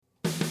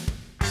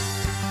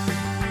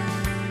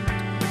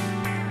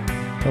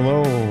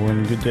Hello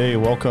and good day.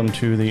 Welcome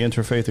to the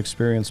Interfaith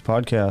Experience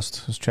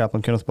podcast. This is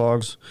Chaplain Kenneth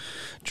Boggs,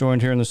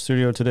 joined here in the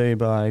studio today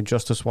by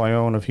Justice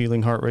Wyone of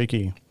Healing Heart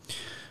Reiki. I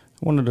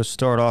wanted to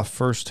start off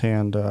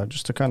firsthand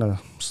just to kind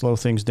of slow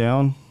things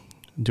down,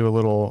 do a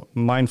little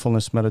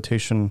mindfulness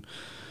meditation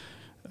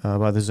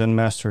by the Zen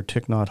master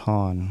Thich Nhat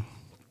Hanh.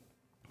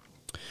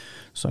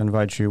 So I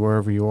invite you,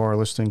 wherever you are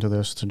listening to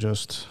this, to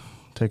just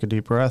take a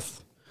deep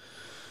breath,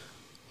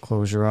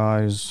 close your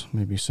eyes,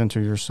 maybe center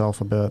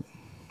yourself a bit.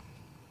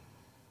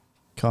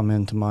 Come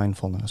into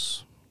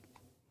mindfulness.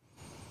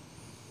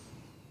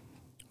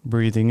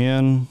 Breathing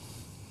in,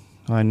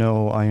 I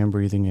know I am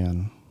breathing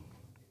in.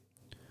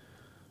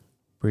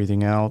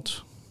 Breathing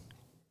out,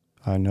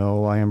 I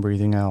know I am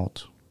breathing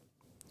out.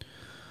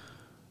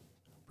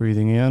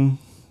 Breathing in,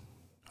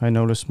 I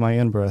notice my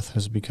in-breath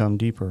has become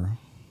deeper.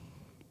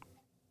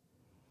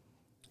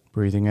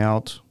 Breathing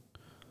out,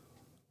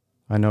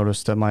 I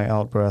notice that my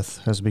out-breath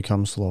has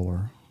become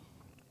slower.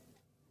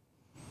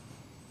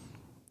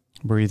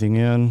 Breathing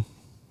in,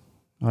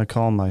 I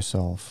calm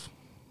myself.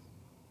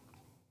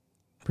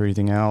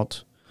 Breathing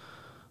out,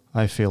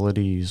 I feel at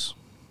ease.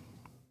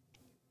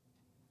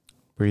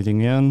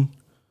 Breathing in,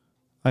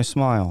 I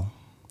smile.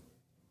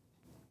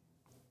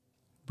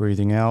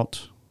 Breathing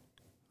out,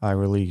 I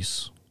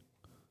release.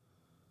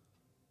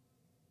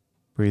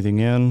 Breathing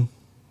in,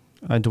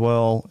 I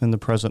dwell in the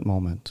present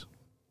moment.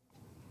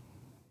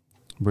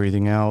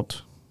 Breathing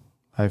out,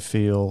 I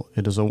feel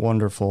it is a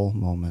wonderful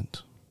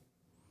moment.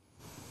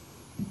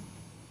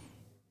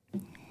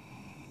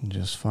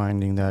 Just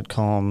finding that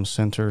calm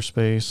center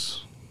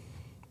space.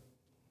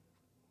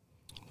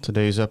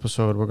 Today's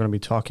episode, we're going to be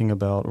talking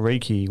about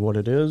Reiki, what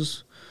it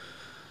is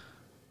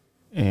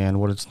and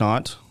what it's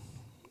not,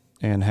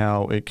 and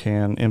how it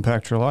can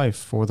impact your life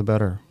for the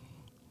better.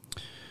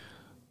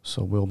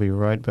 So we'll be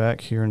right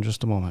back here in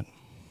just a moment.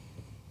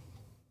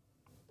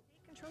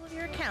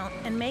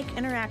 And make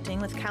interacting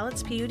with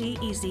Calit's PUD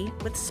easy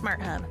with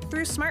SmartHub.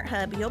 Through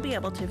SmartHub, you'll be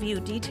able to view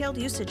detailed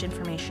usage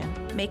information,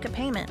 make a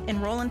payment,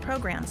 enroll in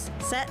programs,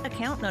 set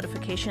account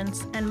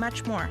notifications, and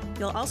much more.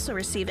 You'll also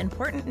receive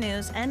important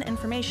news and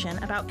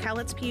information about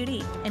Calit's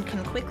PUD and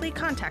can quickly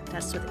contact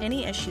us with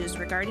any issues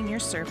regarding your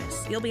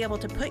service. You'll be able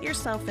to put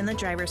yourself in the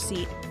driver's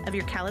seat of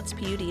your Calit's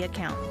PUD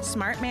account.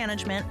 Smart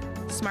management,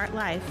 smart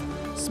life,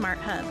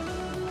 SmartHub.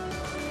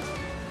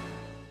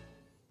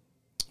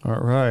 All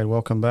right,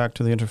 welcome back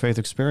to the Interfaith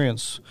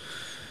Experience.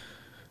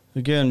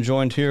 Again,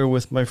 joined here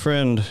with my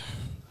friend,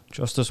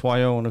 Justice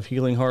Wyone of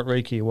Healing Heart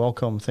Reiki.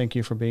 Welcome. Thank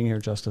you for being here,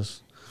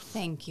 Justice.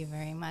 Thank you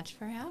very much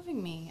for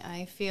having me.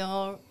 I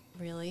feel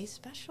really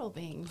special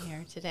being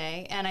here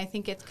today, and I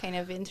think it's kind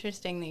of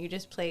interesting that you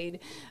just played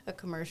a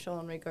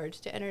commercial in regards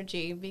to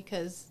energy,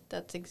 because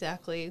that's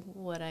exactly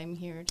what I'm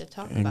here to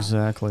talk about.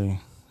 Exactly.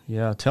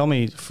 Yeah, tell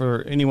me,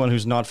 for anyone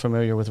who's not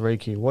familiar with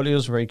Reiki, what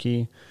is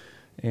Reiki?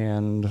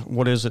 And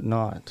what is it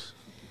not?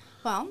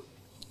 Well,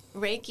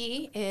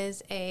 Reiki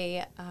is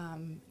a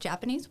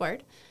Japanese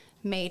word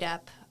made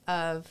up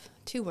of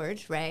two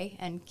words, rei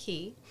and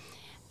ki.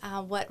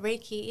 What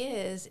Reiki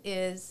is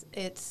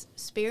it's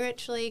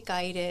spiritually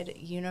guided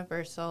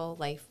universal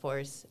life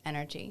force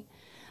energy.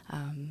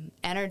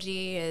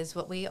 Energy is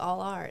what we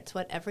all are. It's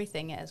what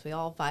everything is. We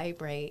all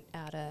vibrate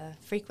at a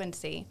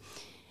frequency.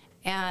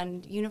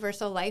 And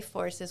universal life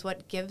force is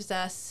what gives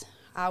us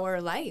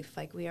our life.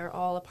 Like, we are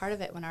all a part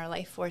of it. When our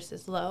life force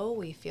is low,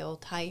 we feel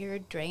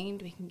tired,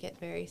 drained, we can get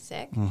very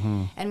sick.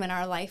 Mm-hmm. And when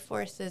our life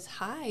force is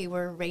high,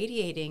 we're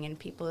radiating, and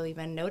people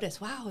even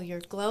notice, wow, you're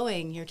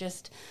glowing, you're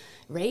just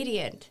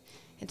radiant.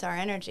 It's our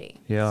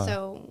energy. Yeah.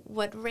 So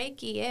what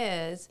Reiki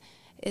is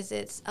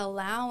it's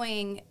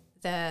allowing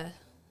the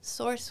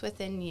source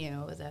within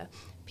you, the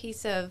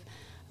piece of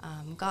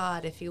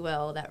God, if you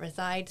will, that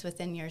resides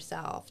within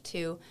yourself,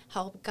 to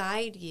help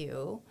guide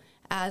you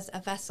as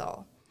a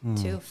vessel.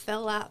 To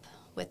fill up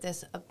with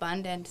this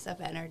abundance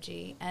of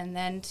energy, and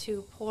then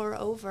to pour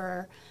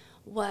over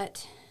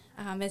what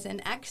is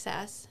in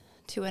excess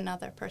to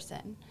another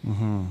person.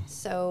 Mm-hmm.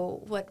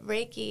 So what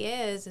Reiki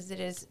is it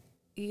is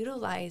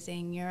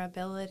utilizing your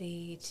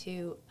ability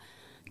to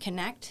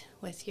connect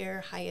with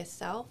your highest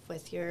self,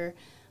 with your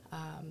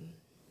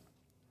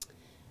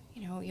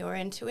your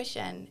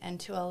intuition, and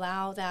to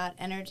allow that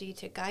energy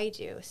to guide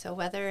you. So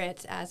whether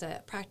it's as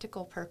a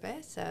practical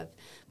purpose of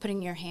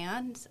putting your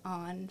hands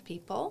on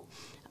people,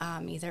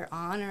 either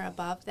on or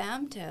above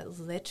them, to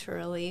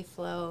literally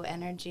flow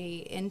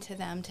energy into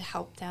them to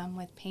help them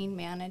with pain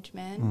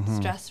management,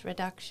 stress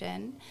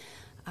reduction.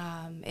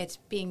 It's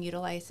being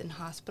utilized in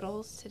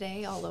hospitals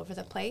today all over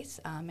the place,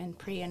 in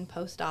pre and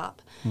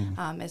post-op,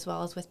 as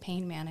well as with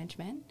pain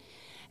management.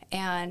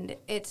 And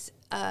it's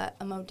a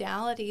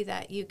modality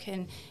that you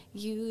can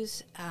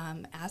use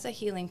as a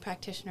healing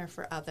practitioner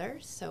for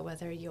others. So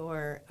whether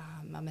you're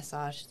a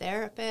massage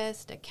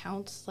therapist, a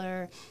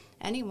counselor,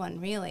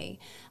 anyone really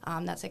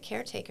that's a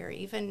caretaker,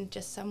 even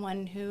just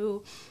someone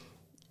who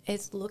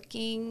is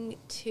looking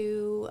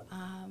to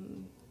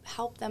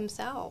help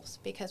themselves,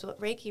 because what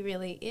Reiki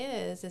really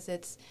is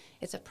it's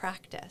a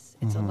practice.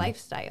 It's a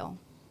lifestyle.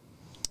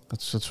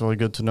 It's really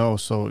good to know.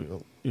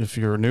 So if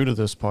you're new to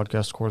this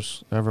podcast, of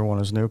course, everyone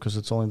is new because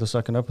it's only the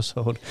second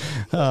episode.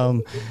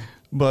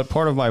 But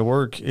part of my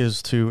work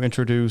is to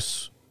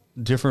introduce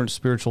different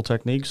spiritual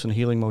techniques and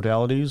healing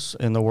modalities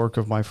in the work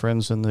of my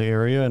friends in the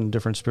area and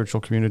different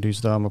spiritual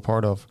communities that I'm a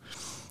part of.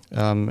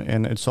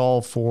 And it's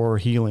all for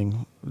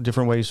healing,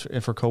 different ways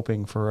for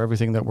coping, for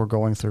everything that we're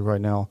going through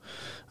right now.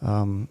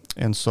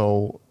 And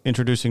so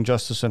introducing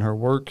Justice and her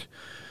work,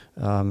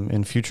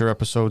 in future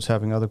episodes,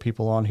 having other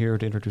people on here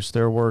to introduce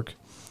their work,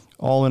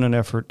 all in an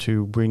effort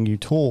to bring you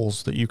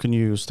tools that you can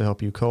use to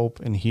help you cope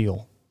and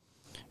heal.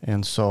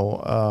 And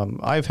so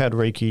I've had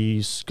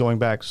Reiki going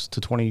back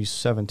to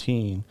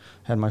 2017,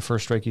 had my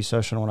first Reiki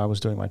session when I was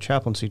doing my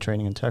chaplaincy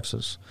training in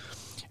Texas.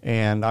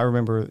 And I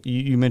remember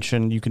you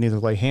mentioned you can either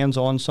lay hands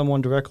on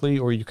someone directly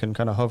or you can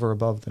kind of hover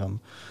above them.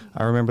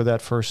 I remember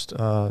that first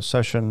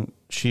session,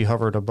 she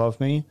hovered above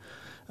me,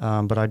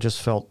 but I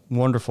just felt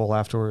wonderful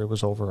after it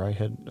was over.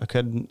 I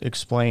couldn't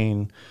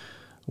explain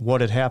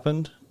what had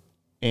happened.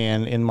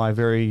 And in my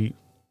very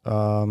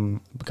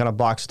kind of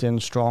boxed in,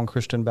 strong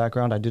Christian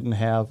background, I didn't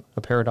have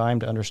a paradigm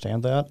to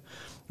understand that,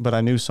 but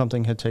I knew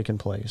something had taken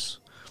place.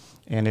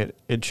 And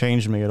it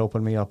changed me. It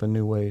opened me up in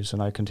new ways.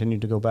 And I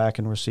continued to go back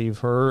and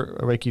receive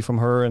Reiki from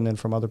her and then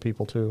from other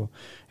people too.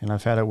 And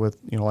I've had it with,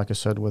 like I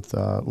said, with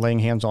laying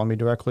hands on me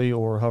directly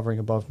or hovering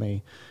above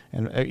me.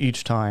 And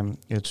each time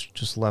it's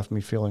just left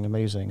me feeling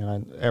amazing.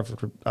 And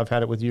I've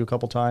had it with you a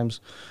couple times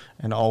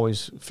and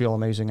always feel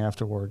amazing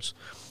afterwards.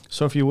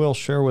 So if you will,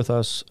 share with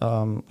us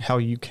how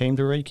you came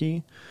to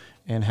Reiki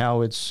and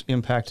how it's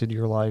impacted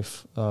your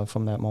life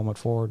from that moment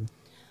forward.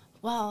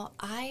 Well,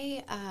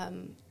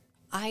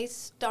 I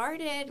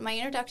started, my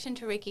introduction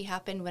to Reiki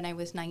happened when I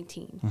was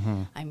 19.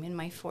 Mm-hmm. I'm in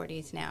my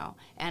 40s now,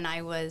 and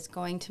I was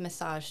going to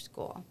massage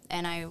school.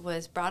 And I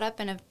was brought up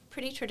in a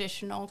pretty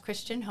traditional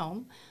Christian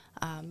home.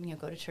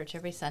 Go to church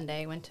every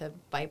Sunday, went to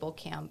Bible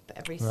camp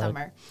every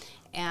summer.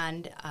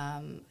 And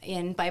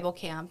in Bible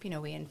camp,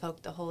 we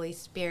invoked the Holy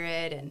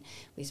Spirit, and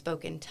we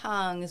spoke in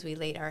tongues. We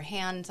laid our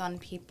hands on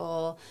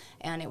people,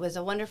 and it was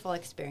a wonderful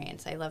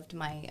experience. I loved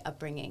my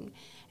upbringing.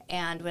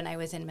 And when I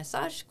was in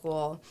massage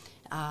school,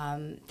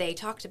 they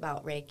talked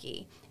about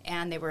Reiki,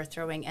 and they were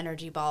throwing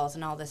energy balls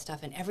and all this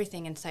stuff, and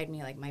everything inside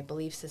me, like my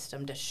belief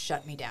system, just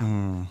shut me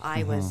down.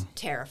 I was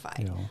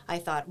terrified. Yeah. I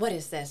thought, what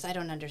is this? I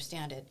don't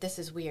understand it. This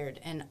is weird.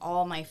 And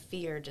all my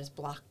fear just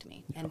blocked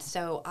me. Yeah. And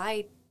so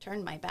I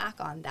turned my back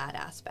on that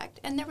aspect.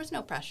 And there was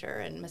no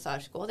pressure in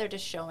massage school. They're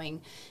just showing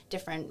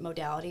different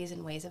modalities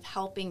and ways of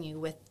helping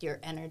you with your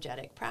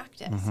energetic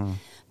practice. Mm-hmm.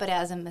 But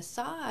as a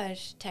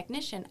massage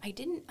technician, I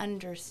didn't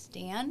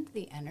understand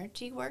the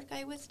energy work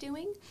I was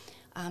doing.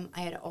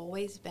 I had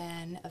always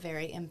been a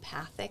very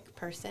empathic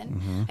person.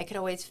 Mm-hmm. I could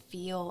always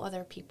feel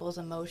other people's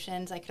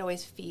emotions. I could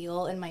always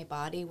feel in my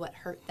body what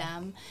hurt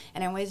them,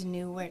 and I always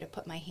knew where to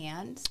put my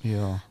hands.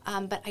 Yeah.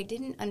 But I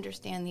didn't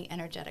understand the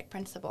energetic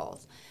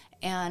principles.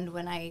 And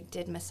when I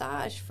did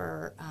massage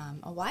for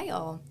a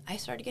while, I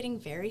started getting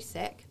very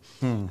sick.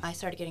 I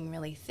started getting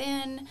really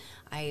thin.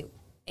 I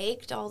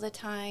ached all the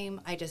time.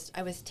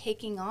 I was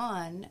taking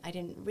on, I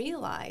didn't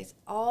realize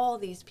all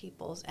these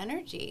people's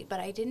energy, but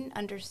I didn't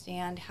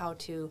understand how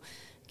to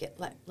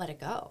let it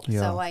go. Yeah.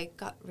 So I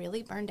got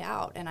really burned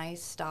out, and I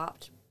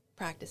stopped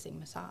practicing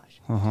massage.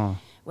 Uh-huh.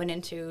 Went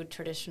into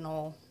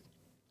traditional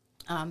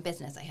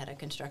business. I had a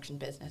construction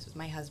business with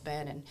my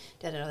husband and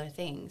did other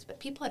things, but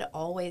people had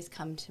always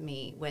come to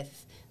me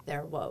with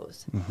their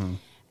woes. Mm-hmm.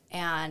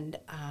 And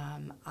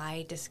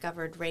I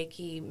discovered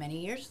Reiki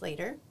many years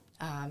later,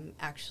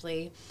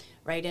 actually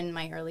right in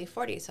my early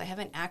 40s. So I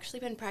haven't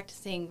actually been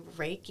practicing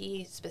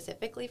Reiki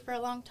specifically for a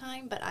long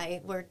time, but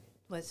I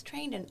was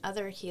trained in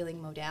other healing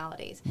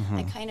modalities. Mm-hmm.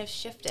 I kind of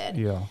shifted,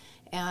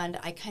 and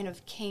I kind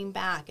of came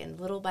back, and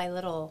little by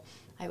little,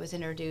 I was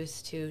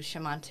introduced to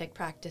shamanic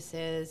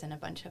practices and a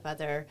bunch of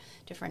other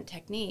different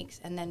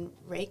techniques. And then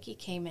Reiki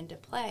came into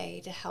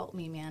play to help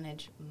me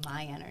manage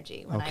my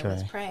energy when I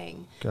was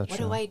praying. Gotcha. What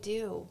do I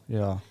do?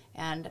 Yeah.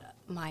 And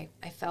I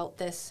felt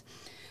this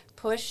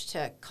push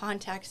to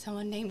contact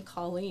someone named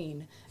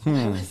Colleen.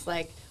 I was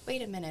like,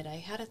 wait a minute, I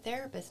had a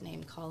therapist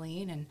named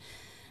Colleen, and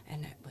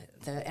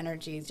the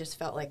energy just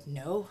felt like,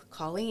 no,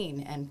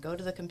 Colleen, and go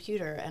to the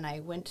computer. And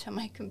I went to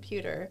my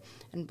computer,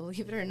 and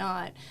believe it or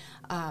not,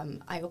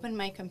 I opened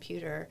my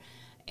computer,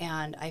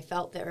 and I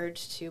felt the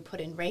urge to put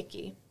in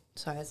Reiki.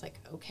 So I was like,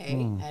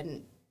 okay, I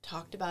hadn't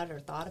talked about it or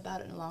thought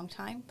about it in a long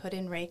time, put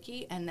in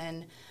Reiki, and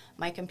then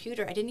my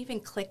computer, I didn't even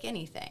click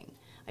anything.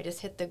 I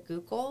just hit the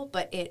Google,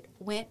 but it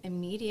went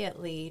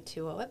immediately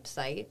to a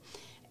website,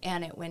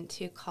 and it went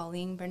to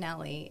Colleen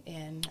Bernelli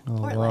in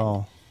Portland.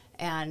 Wow.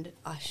 And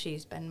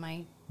she's been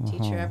my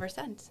teacher ever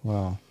since.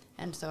 Wow.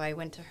 And so I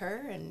went to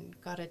her and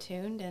got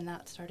attuned, and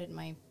that started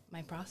my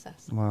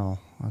process. Wow,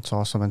 that's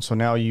awesome. And so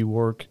now you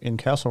work in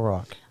Castle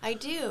Rock. I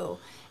do.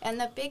 And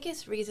the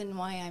biggest reason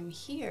why I'm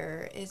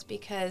here is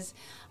because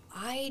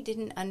I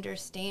didn't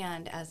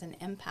understand as an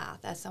empath,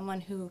 as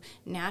someone who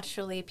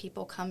naturally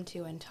people come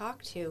to and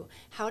talk to,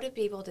 how to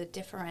be able to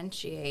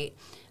differentiate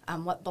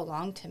what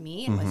belonged to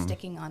me and was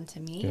sticking on to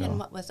me, and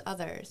what was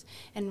others.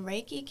 And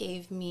Reiki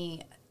gave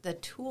me the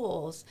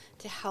tools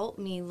to help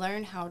me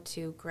learn how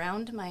to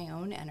ground my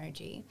own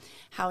energy,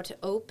 how to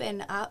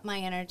open up my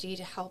energy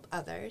to help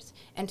others,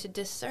 and to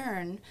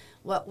discern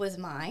what was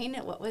mine,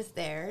 what was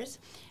theirs,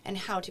 and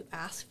how to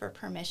ask for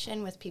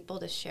permission with people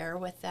to share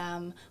with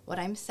them what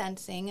I'm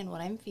sensing and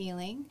what I'm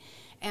feeling,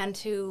 and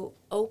to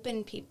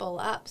open people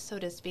up, so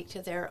to speak,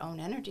 to their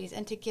own energies,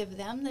 and to give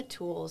them the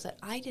tools that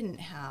I didn't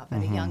have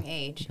at a young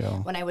age,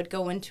 when I would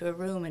go into a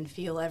room and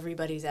feel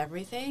everybody's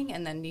everything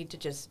and then need to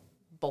just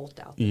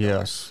bolt out the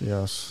door.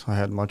 Yes. I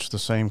had much the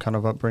same kind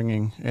of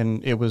upbringing,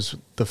 and it was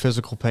the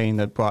physical pain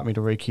that brought me to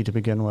Reiki to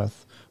begin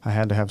with. I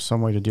had to have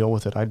some way to deal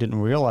with it. I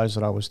didn't realize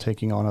that I was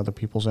taking on other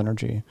people's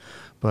energy,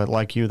 but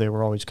like you, they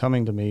were always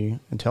coming to me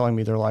and telling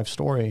me their life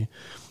story,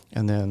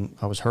 and then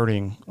I was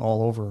hurting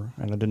all over,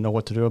 and I didn't know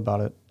what to do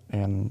about it.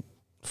 And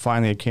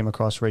finally, I came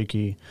across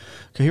Reiki.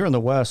 Here in the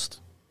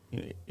West,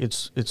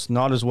 it's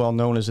not as well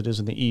known as it is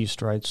in the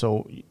East, right?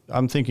 So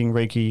I'm thinking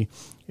Reiki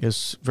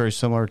is very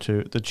similar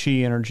to the chi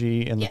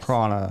energy and the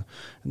prana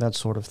and that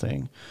sort of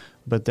thing.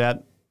 But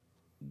that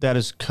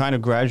is kind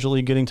of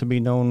gradually getting to be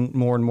known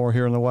more and more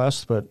here in the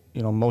West, but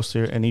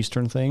mostly an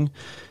Eastern thing.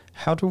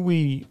 How do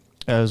we,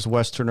 as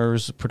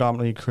Westerners,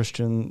 predominantly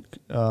Christian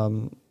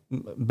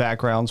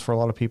backgrounds for a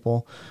lot of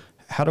people,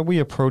 how do we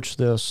approach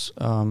this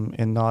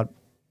and not,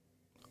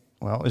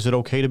 is it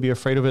okay to be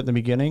afraid of it in the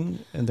beginning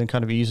and then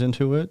kind of ease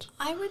into it?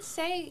 I would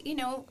say,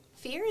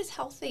 fear is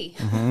healthy.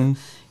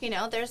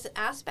 There's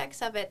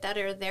aspects of it that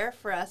are there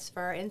for us,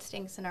 for our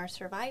instincts and our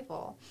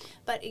survival.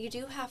 But you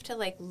do have to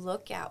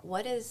look at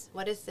what is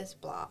this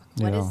block?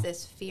 What is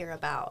this fear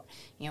about?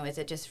 Is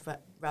it just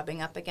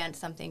rubbing up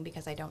against something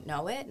because I don't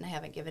know it and I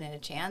haven't given it a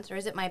chance? Or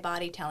is it my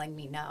body telling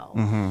me no?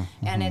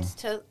 And it's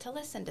to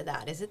listen to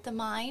that. Is it the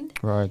mind?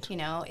 Right.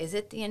 Is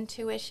it the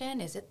intuition?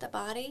 Is it the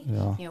body?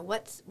 Yeah.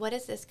 What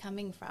is this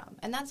coming from?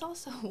 And that's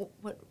also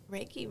what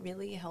Reiki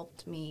really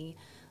helped me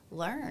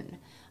learn.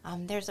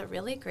 There's a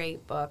really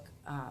great book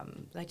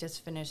I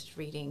just finished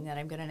reading that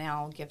I'm going to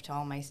now give to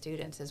all my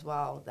students as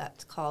well.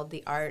 That's called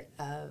The Art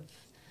of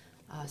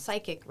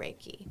Psychic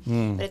Reiki.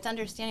 But it's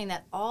understanding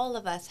that all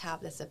of us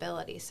have this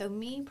ability. So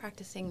me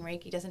practicing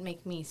Reiki doesn't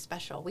make me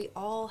special. We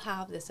all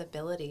have this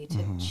ability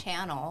to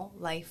channel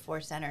life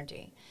force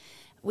energy.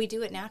 We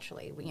do it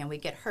naturally. We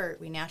get hurt.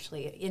 We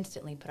naturally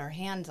instantly put our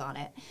hands on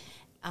it.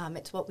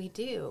 It's what we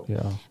do.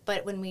 Yeah.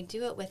 But when we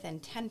do it with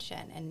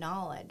intention and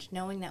knowledge,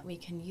 knowing that we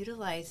can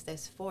utilize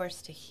this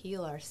force to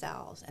heal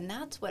ourselves, and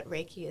that's what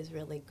Reiki is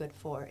really good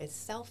for, is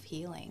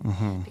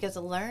self-healing. Because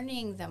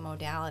learning the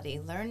modality,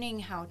 learning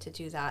how to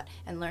do that,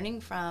 and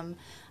learning from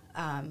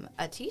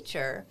a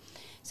teacher,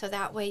 so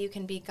that way you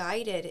can be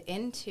guided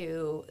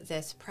into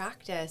this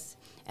practice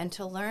and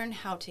to learn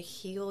how to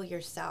heal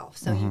yourself.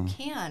 So you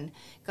can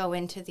go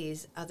into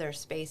these other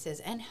spaces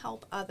and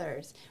help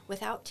others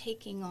without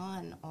taking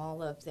on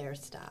all of their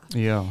stuff.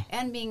 Yeah.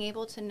 And being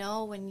able to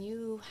know when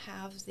you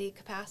have the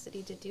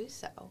capacity to do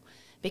so.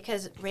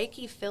 Because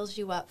Reiki fills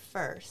you up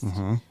first,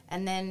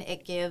 and then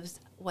it gives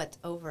what's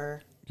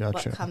over.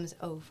 Gotcha. What comes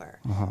over.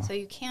 So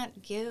you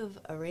can't give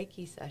a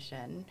Reiki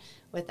session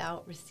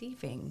without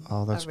receiving a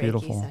Reiki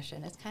beautiful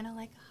session. It's kind of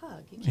like a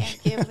hug. You can't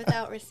give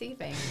without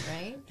receiving,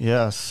 right?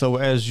 Yeah. So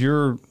as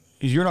you're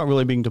not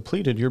really being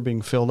depleted, you're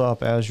being filled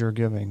up as you're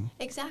giving.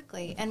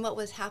 Exactly. And what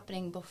was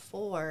happening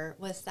before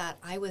was that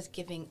I was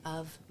giving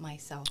of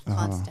myself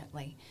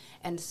constantly.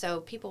 And so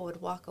people would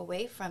walk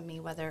away from me,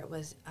 whether it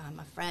was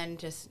a friend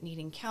just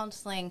needing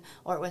counseling,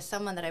 or it was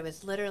someone that I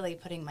was literally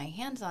putting my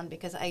hands on,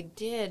 because I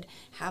did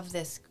have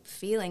this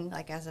feeling,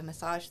 like as a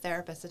massage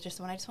therapist, that I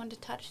just wanted to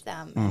touch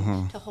them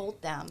and to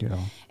hold them. Yeah.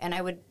 And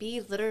I would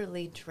be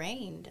literally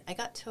drained. I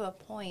got to a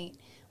point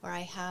where I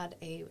had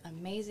an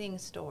amazing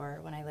store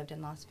when I lived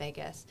in Las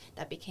Vegas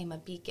that became a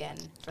beacon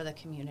for the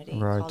community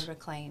called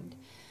Reclaimed.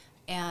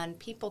 And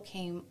people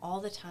came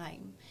all the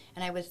time.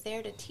 And I was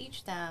there to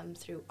teach them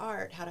through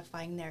art how to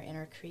find their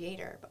inner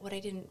creator. But what I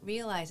didn't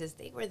realize is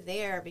they were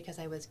there because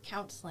I was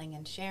counseling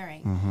and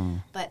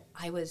sharing. But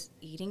I was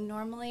eating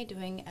normally,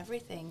 doing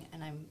everything.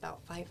 And I'm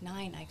about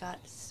 5'9". I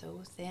got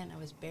so thin. I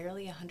was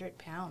barely 100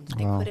 pounds.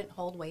 Wow. I couldn't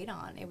hold weight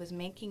on. It was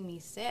making me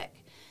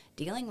sick,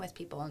 dealing with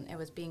people, and it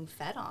was being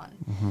fed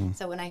on.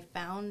 So when I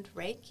found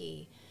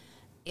Reiki,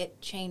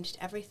 it changed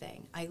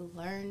everything. I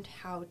learned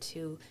how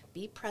to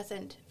be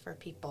present for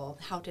people,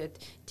 how to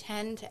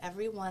tend to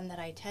everyone that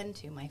I tend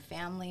to, my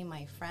family,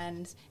 my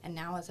friends, and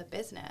now as a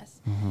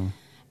business,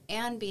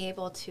 and be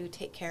able to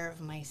take care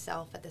of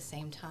myself at the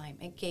same time.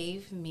 It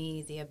gave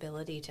me the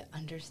ability to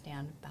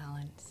understand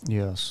balance.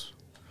 Yes.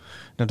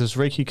 Now, does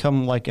Reiki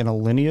come like in a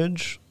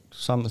lineage?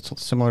 Something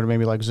similar to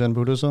maybe like Zen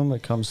Buddhism?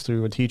 It comes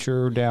through a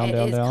teacher down.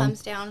 It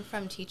comes down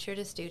from teacher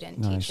to student,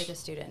 Nice. teacher to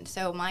student.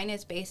 So mine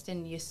is based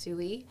in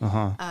Yusui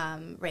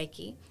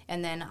Reiki,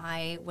 and then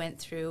I went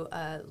through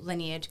a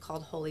lineage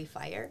called Holy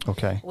Fire,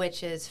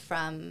 which is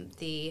from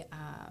the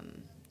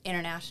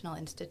International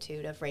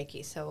Institute of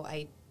Reiki. So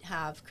I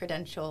have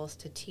credentials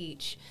to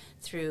teach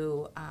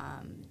through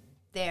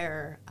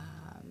their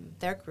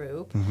their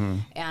group,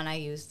 and I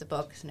use the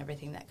books and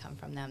everything that come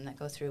from them that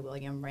go through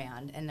William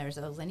Rand, and there's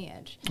a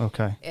lineage.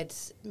 Okay.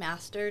 It's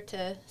master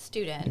to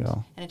student,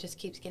 and it just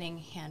keeps getting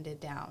handed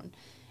down.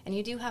 And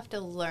you do have to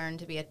learn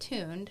to be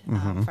attuned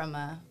from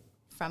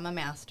a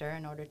master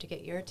in order to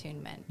get your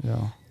attunement.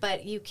 Yeah.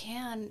 But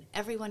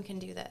everyone can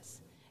do this.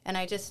 And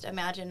I just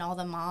imagine all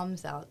the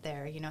moms out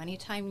there,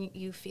 anytime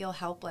you feel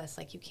helpless,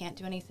 like you can't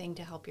do anything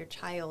to help your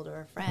child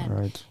or a friend,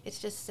 right. It's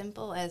just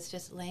simple as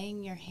just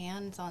laying your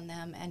hands on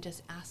them and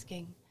just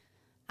asking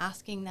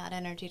that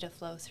energy to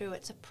flow through.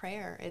 It's a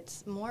prayer.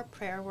 It's more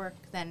prayer work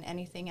than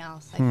anything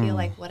else. I feel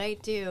like what I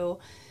do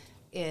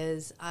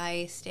is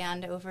I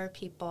stand over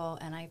people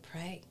and I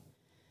pray.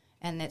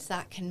 And it's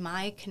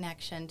my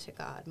connection to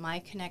God, my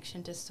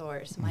connection to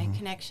Source, my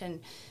connection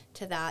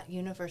to that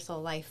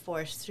universal life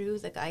force through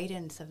the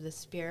guidance of the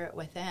Spirit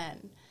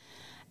within,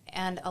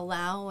 and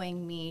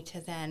allowing me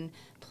to then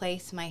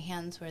place my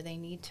hands where they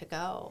need to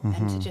go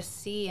and to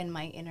just see in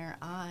my inner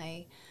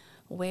eye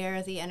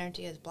where the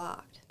energy is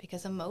blocked.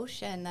 Because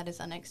emotion that is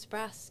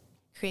unexpressed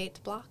creates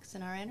blocks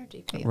in our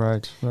energy field.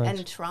 Right.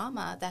 And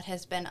trauma that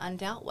has been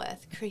undealt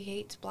with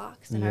creates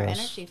blocks in our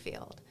energy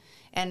field.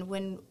 And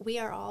when we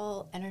are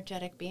all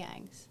energetic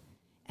beings,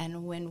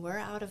 and when we're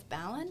out of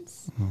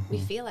balance, we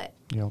feel it.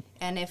 Yep.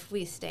 And if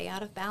we stay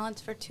out of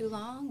balance for too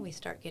long, we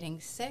start getting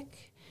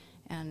sick,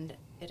 and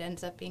it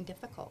ends up being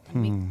difficult.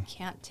 And we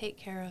can't take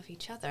care of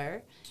each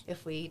other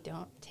if we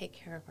don't take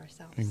care of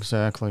ourselves.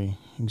 Exactly.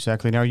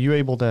 Now, are you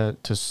able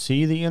to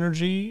see the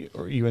energy,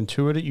 or you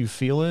intuit it, you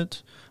feel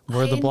it,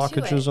 where the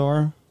blockages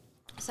are?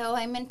 So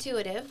I'm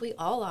intuitive. We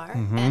all are.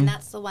 And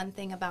that's the one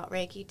thing about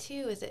Reiki,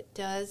 too, is it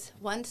does,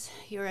 once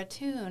you're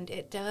attuned,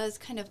 it does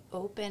kind of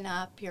open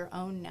up your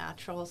own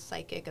natural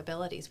psychic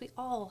abilities. We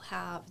all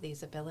have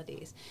these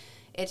abilities.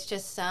 It's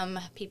just some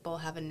people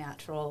have a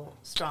natural,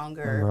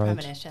 stronger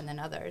premonition than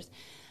others.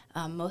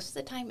 Most of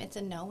the time, it's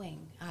a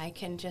knowing. I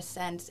can just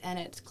sense, and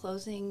it's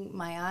closing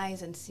my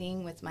eyes and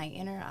seeing with my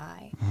inner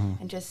eye,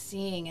 and just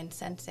seeing and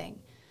sensing.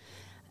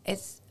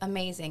 It's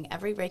amazing.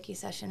 Every Reiki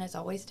session is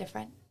always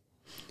different.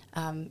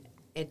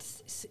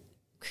 It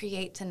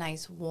creates a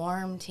nice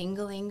warm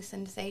tingling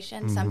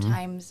sensation.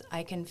 Sometimes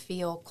I can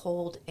feel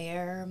cold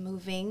air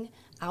moving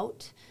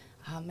out.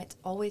 It's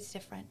always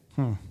different.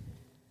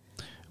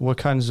 What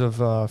kinds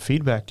of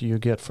feedback do you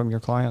get from your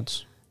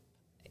clients?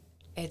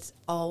 It's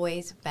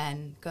always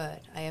been good.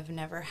 I have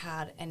never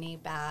had any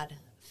bad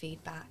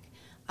feedback.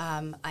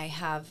 I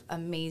have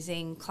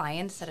amazing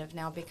clients that have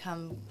now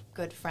become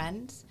good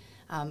friends.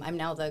 I'm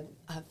now the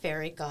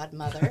fairy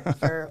godmother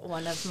for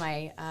one of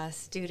my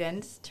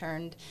students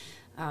turned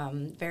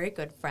very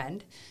good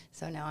friend.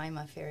 So now I'm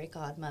a fairy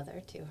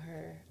godmother to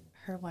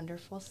her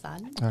wonderful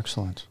son.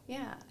 Excellent.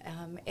 Yeah,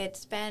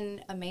 it's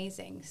been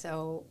amazing.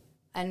 So,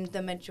 and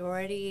the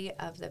majority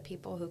of the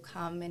people who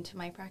come into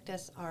my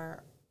practice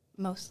are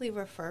mostly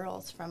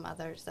referrals from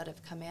others that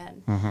have come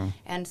in.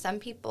 And some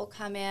people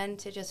come in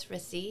to just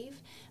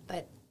receive,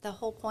 but the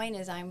whole point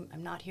is I'm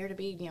not here to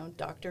be,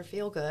 Dr.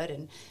 Feel Good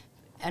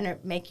and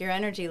make your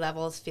energy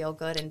levels feel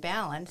good and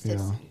balanced.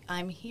 Yeah.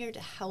 I'm here to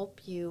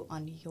help you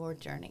on your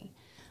journey.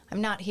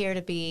 I'm not here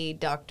to be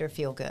Dr.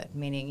 Feel Good,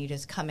 meaning you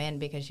just come in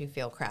because you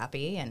feel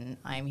crappy, and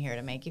I'm here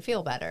to make you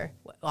feel better.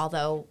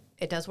 Although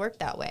it does work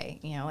that way.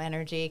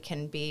 Energy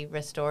can be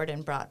restored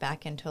and brought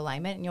back into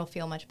alignment, and you'll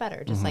feel much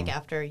better. Just like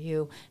after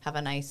you have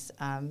a nice,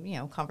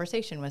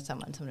 conversation with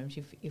someone, sometimes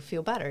you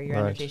feel better. Your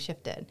energy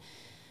shifted.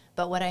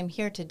 But what I'm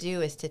here to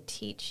do is to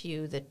teach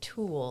you the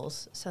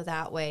tools so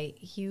that way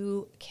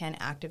you can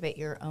activate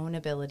your own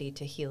ability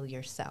to heal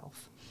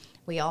yourself.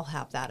 We all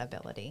have that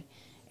ability.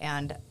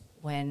 And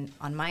when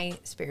on my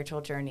spiritual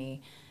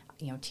journey,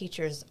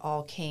 teachers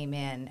all came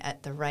in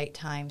at the right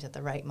times, at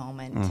the right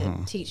moment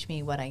to teach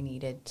me what I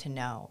needed to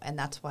know. And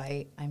that's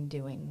why I'm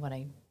doing what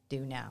I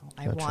do now.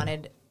 Gotcha. I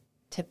wanted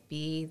to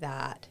be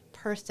that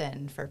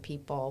person for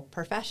people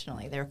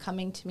professionally. They're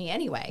coming to me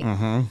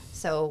anyway.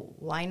 So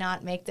why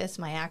not make this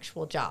my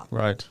actual job?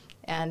 Right.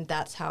 And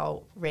that's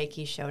how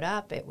Reiki showed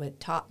up. It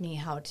taught me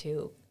how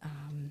to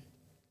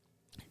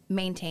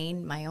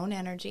maintain my own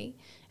energy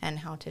and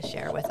how to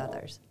share with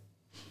others.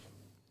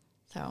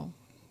 So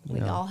we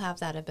all have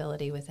that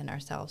ability within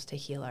ourselves to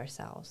heal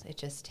ourselves. It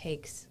just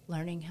takes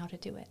learning how to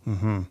do it.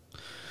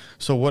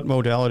 So what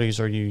modalities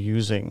are you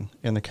using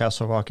in the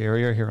Castle Rock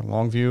area here in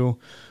Longview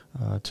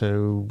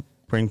to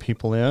bring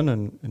people in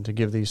and to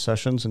give these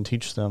sessions and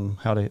teach them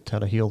how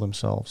to heal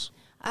themselves?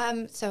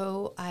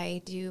 So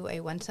I do a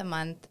once a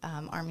month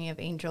Army of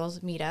Angels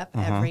meetup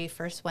every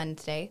first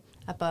Wednesday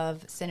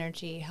above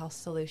Synergy Health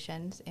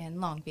Solutions in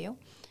Longview.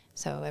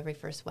 So every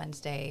first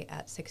Wednesday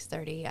at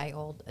 6:30, I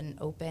hold an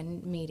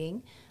open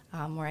meeting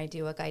where I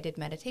do a guided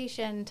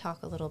meditation,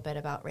 talk a little bit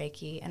about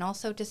Reiki, and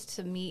also just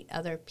to meet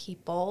other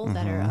people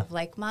that are of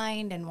like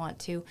mind and want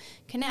to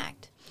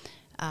connect.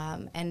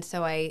 And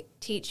so I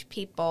teach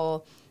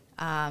people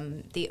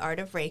the art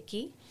of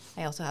Reiki.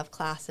 I also have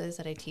classes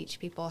that I teach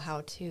people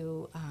how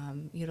to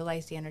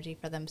utilize the energy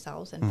for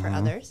themselves and for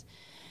others,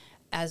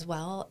 as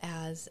well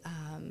as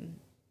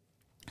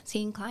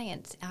seeing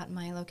clients at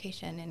my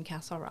location in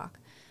Castle Rock,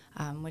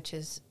 which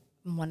is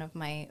one of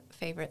my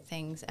favorite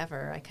things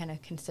ever. I kind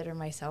of consider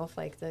myself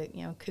like the,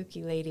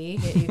 kooky lady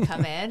that you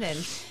come in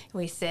and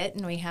we sit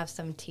and we have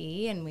some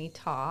tea and we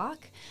talk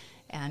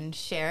and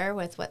share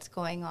with what's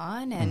going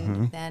on.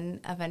 And then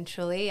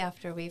eventually,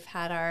 after we've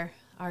had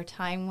our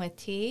time with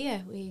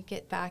tea, we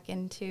get back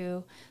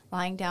into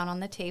lying down on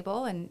the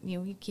table, and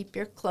you keep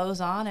your clothes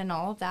on and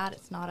all of that.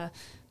 It's not a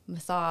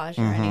massage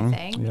or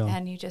anything. Yeah.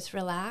 And you just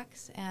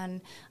relax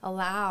and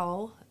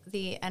allow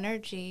the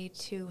energy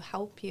to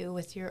help you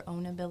with your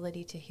own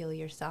ability to heal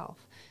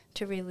yourself,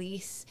 to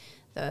release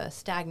the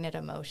stagnant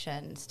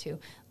emotions, to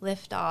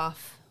lift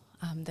off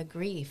the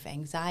grief,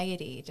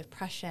 anxiety,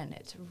 depression.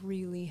 It's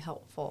really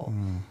helpful.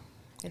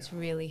 It's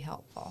really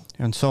helpful.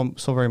 And so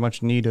very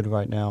much needed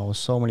right now, with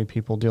so many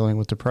people dealing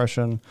with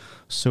depression,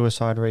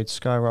 suicide rates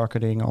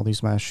skyrocketing, all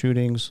these mass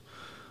shootings.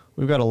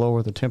 We've got to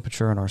lower the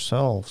temperature in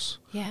ourselves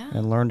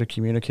and learn to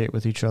communicate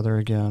with each other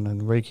again.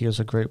 And Reiki is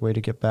a great way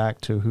to get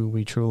back to who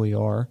we truly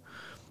are.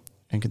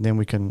 And then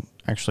we can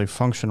actually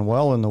function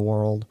well in the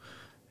world,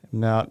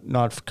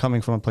 not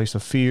coming from a place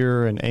of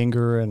fear and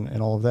anger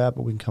and all of that,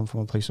 but we can come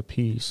from a place of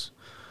peace.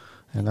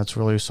 And that's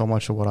really so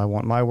much of what I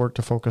want my work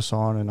to focus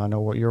on, and I know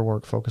what your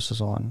work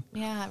focuses on.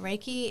 Yeah,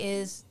 Reiki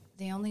is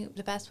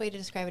the best way to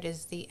describe it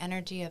is the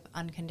energy of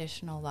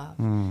unconditional love.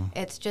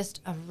 It's just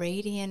a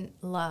radiant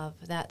love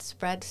that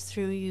spreads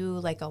through you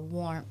like a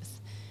warmth,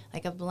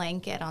 like a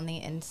blanket on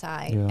the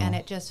inside. Yeah. And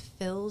it just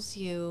fills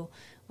you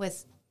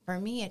with, for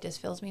me, it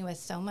just fills me with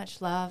so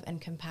much love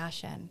and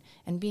compassion.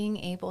 And being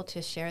able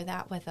to share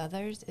that with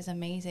others is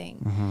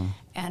amazing.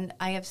 And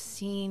I have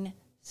seen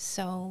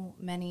so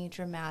many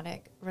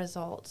dramatic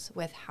results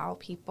with how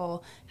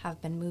people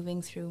have been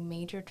moving through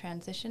major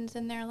transitions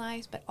in their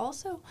lives, but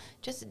also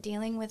just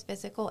dealing with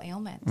physical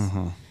ailments.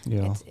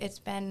 Yeah. It's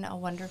been a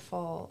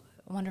wonderful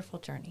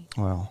journey.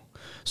 Wow.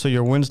 So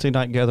your Wednesday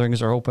night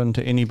gatherings are open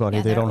to anybody.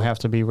 Yeah, they don't have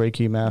to be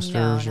Reiki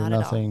masters or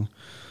nothing.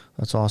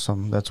 That's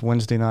awesome. That's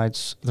Wednesday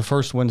nights, the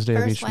first Wednesday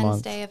of each month. First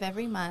Wednesday of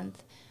every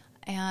month.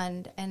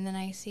 And then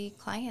I see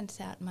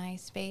clients at my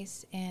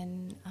space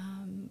in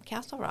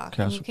Castle Rock.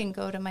 And you can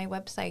go to my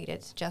website.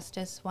 It's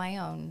Justice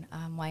Wyone.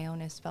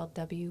 Wyone is spelled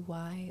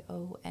Wyonne.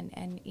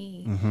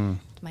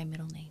 It's my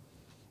middle name.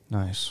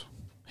 Nice.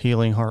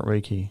 Healing Heart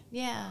Reiki.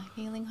 Yeah,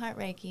 Healing Heart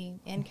Reiki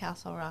in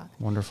Castle Rock.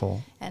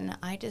 Wonderful. And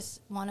I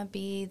just want to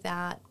be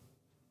that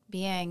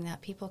being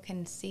that people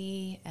can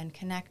see and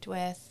connect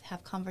with,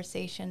 have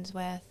conversations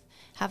with,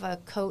 have a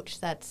coach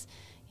that's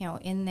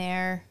in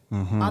there,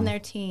 on their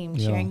team,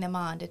 cheering them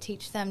on, to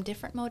teach them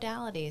different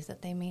modalities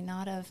that they may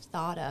not have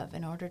thought of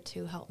in order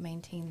to help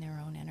maintain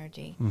their own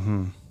energy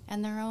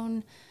and their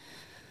own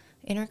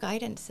inner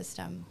guidance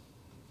system.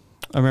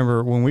 I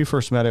remember when we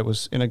first met, it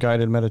was in a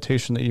guided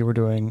meditation that you were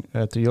doing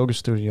at the yoga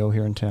studio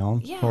here in town,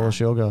 Horus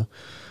Yoga.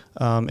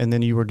 And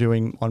then you were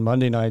doing, on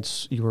Monday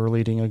nights, you were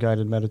leading a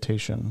guided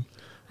meditation.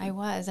 I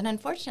was. And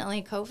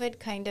unfortunately, COVID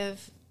kind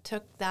of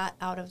took that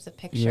out of the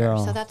picture.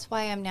 So that's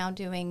why I'm now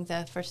doing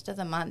the first of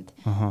the month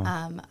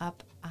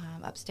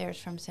upstairs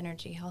from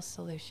Synergy Health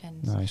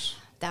Solutions. Nice.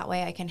 That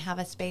way I can have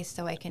a space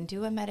so I can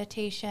do a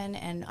meditation,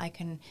 and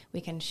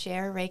we can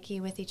share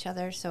Reiki with each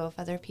other. So if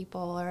other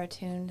people are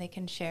attuned, they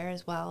can share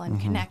as well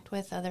and connect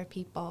with other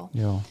people.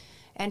 Yeah.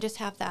 And just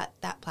have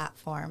that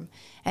platform.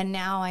 And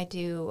now I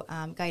do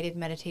guided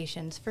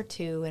meditations for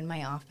two in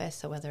my office.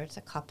 So whether it's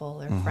a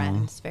couple or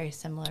friends, very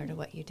similar to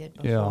what you did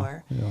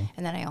before. Yeah.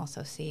 And then I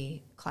also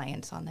see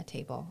clients on the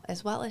table,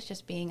 as well as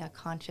just being a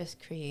conscious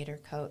creator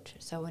coach.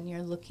 So when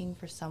you're looking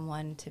for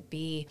someone to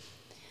be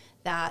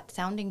that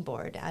sounding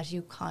board as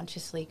you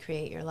consciously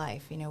create your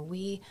life,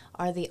 we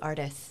are the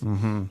artists.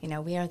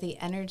 We are the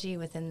energy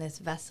within this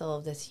vessel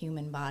of this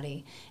human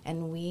body.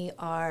 And we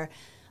are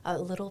a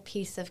little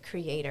piece of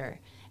creator,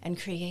 and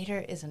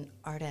creator is an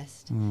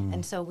artist.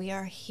 And so we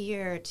are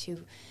here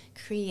to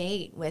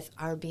create with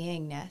our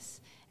beingness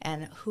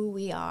and who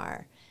we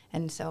are.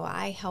 And so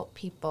I help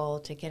people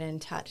to get in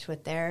touch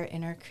with their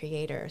inner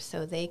creator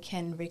so they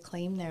can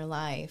reclaim their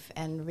life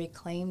and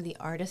reclaim the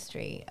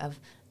artistry of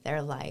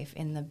their life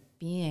in the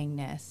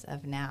beingness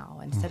of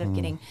now, instead of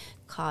getting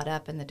caught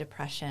up in the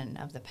depression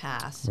of the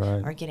past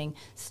or getting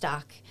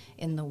stuck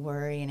in the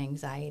worry and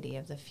anxiety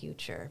of the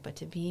future, but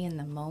to be in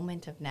the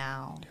moment of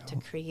now, to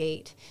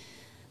create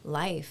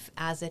life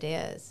as it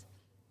is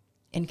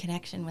in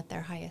connection with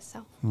their highest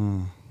self.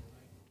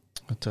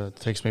 It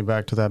takes me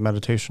back to that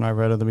meditation I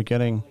read at the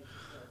beginning.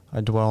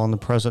 I dwell in the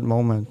present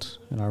moment,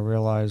 and I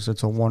realize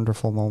it's a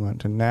wonderful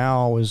moment, and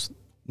now is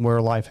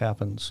where life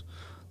happens.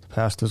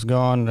 Past is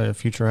gone. The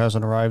future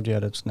hasn't arrived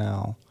yet. It's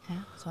now. Yeah,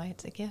 that's why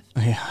it's a gift.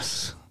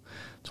 Yes,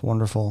 it's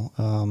wonderful.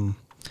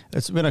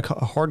 It's been a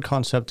hard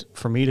concept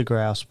for me to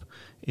grasp,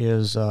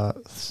 is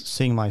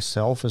seeing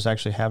myself as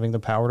actually having the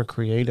power to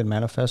create and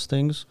manifest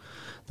things.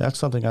 That's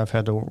something I've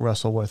had to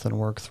wrestle with and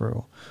work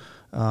through.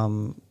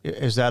 Have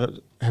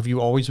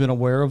you always been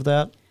aware of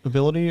that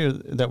ability,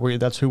 or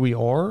that's who we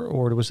are,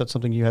 or was that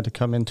something you had to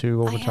come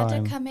into over time? I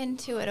had to come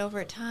into it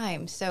over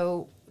time.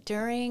 So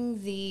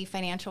during the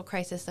financial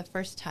crisis the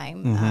first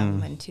time,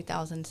 in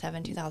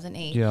 2007,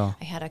 2008, Yeah.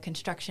 I had a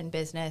construction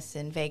business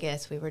in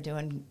Vegas. We were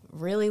doing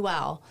really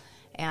well.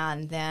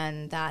 And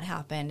then that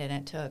happened, and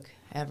it took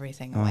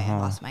everything away. I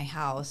lost my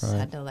house, Right.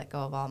 had to let go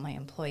of all my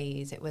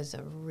employees. It was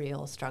a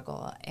real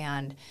struggle.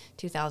 And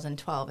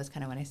 2012 is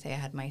kind of when I say I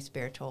had my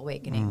spiritual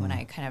awakening, when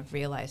I kind of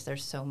realized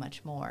there's so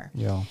much more.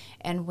 Yeah.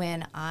 And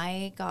when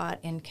I got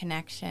in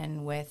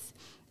connection with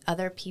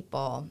other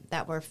people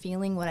that were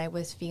feeling what I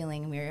was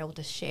feeling, we were able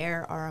to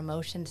share our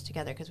emotions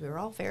together because we were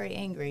all very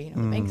angry.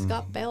 The banks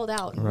got bailed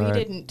out, and we Right.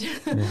 didn't.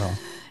 Yeah.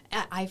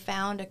 I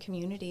found a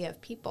community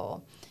of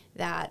people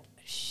that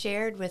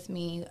shared with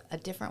me a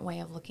different way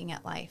of looking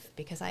at life,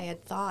 because I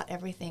had done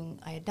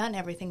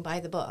everything by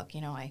the book.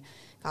 I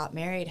got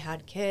married,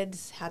 had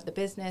kids, had the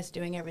business,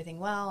 doing everything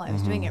well. I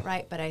was doing it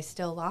right, but I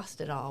still lost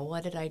it all.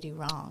 What did I do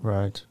wrong?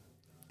 Right.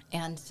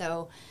 And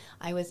so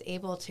I was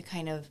able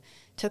to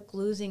took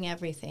losing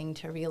everything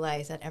to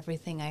realize that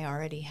everything I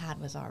already had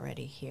was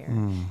already here,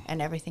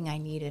 and everything I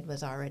needed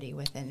was already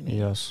within me.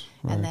 Yes.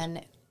 Right. And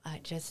then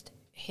it just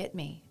hit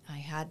me. I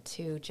had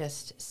to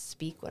just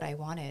speak what I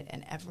wanted,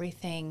 and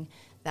everything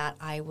that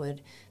I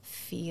would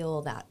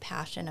feel that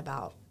passion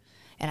about,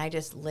 and I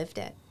just lived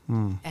it.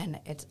 And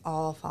it's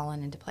all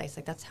fallen into place.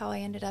 Like, that's how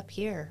I ended up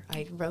here.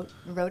 I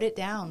wrote it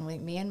down.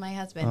 Me and my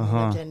husband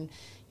lived in,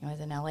 I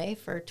was in LA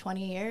for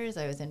 20 years.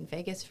 I was in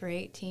Vegas for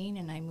 18,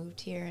 and I moved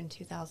here in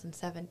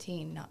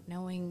 2017, not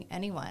knowing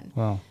anyone.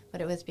 Wow. But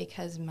it was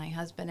because my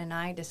husband and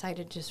I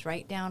decided to just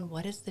write down,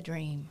 what is the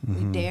dream?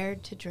 We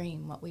dared to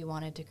dream what we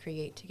wanted to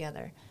create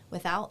together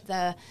without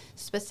the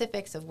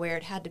specifics of where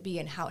it had to be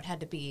and how it had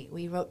to be.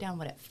 We wrote down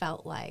what it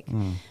felt like,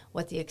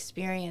 what the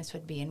experience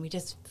would be, and we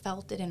just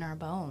felt it in our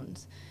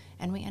bones.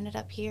 And we ended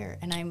up here,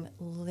 and I'm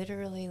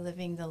literally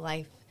living the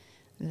life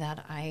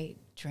that I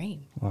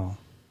dream. Wow.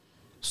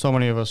 So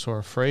many of us are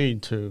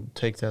afraid to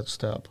take that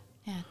step.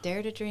 Yeah,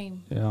 dare to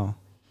dream. Yeah.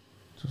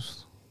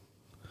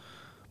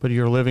 But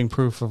you're living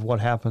proof of what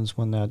happens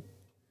when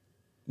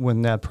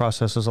that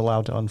process is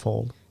allowed to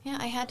unfold. Yeah,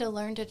 I had to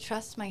learn to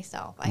trust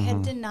myself. I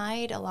had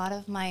denied a lot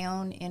of my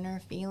own inner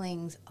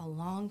feelings a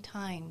long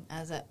time.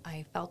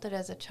 I felt it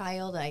as a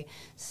child. I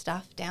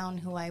stuffed down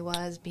who I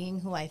was, being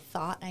who I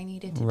thought I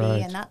needed to Right.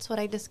 be, and that's what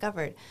I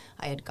discovered.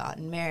 I had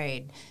gotten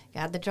married,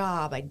 got the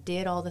job, I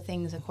did all the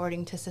things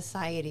according to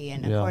society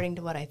and according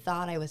to what I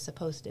thought I was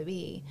supposed to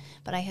be,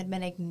 but I had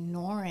been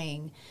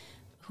ignoring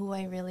who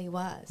I really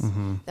was.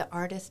 The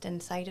artist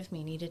inside of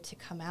me needed to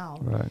come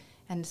out. Right.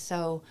 And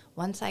so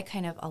once I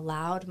kind of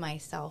allowed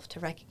myself to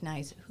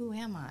recognize, who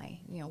am I?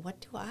 What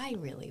do I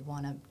really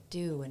want to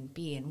do and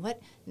be? And what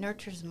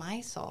nurtures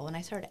my soul? And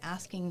I started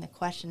asking the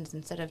questions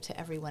instead of to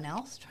everyone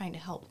else, trying to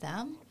help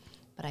them.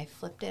 But I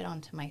flipped it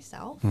onto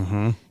myself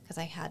because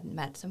I had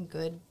met some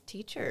good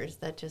teachers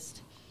that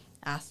just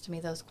asked me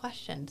those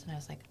questions. And I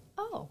was like,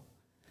 oh.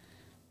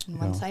 And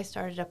once I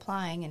started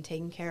applying and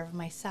taking care of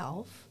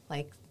myself,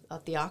 like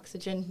the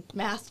oxygen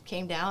mask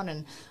came down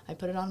and I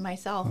put it on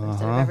myself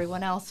instead of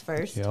everyone else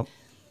first. Yep.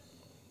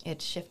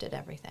 It shifted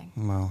everything.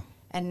 Wow.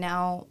 And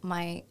now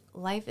my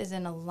life is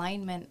in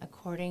alignment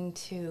according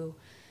to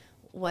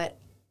what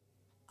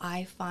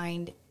I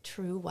find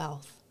true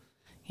wealth.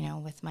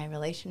 With my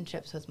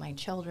relationships with my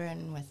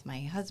children, with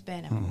my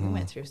husband. We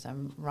went through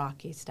some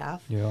rocky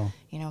stuff. Yeah.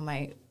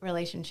 My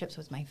relationships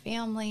with my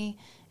family,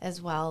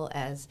 as well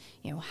as,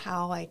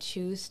 how I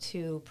choose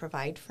to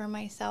provide for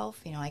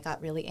myself. I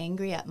got really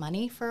angry at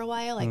money for a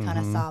while. I kind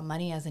of saw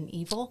money as an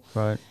evil.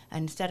 Right.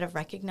 Instead of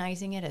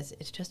recognizing it as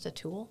it's just a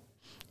tool,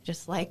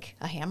 just like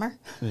a hammer.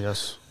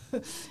 Yes.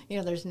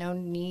 There's no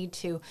need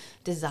to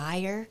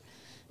desire.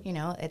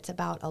 It's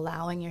about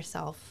allowing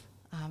yourself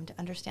to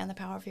understand the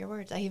power of your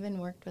words. I even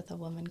worked with a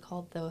woman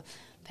called the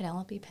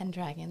Penelope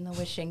Pendragon, the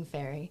wishing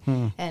fairy,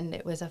 and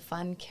it was a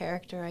fun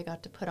character I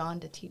got to put on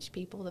to teach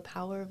people the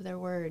power of their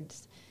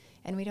words.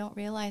 And we don't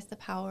realize the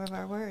power of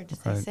our words.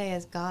 Right. They say,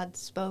 as God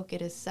spoke,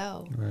 it is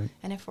so. Right.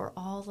 And if we're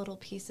all little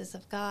pieces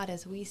of God,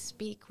 as we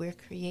speak, we're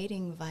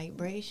creating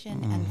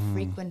vibration and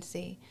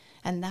frequency.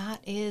 And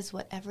that is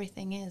what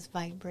everything is,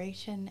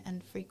 vibration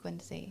and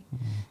frequency.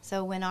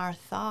 So when our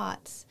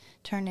thoughts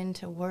turn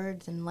into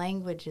words and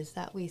languages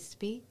that we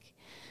speak,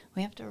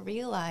 we have to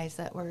realize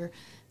that we're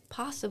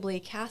possibly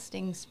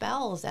casting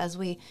spells as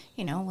we,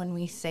 when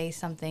we say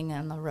something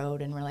on the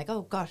road and we're like,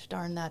 oh gosh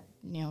darn that,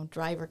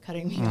 driver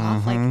cutting me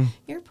off. Like,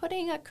 you're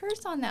putting a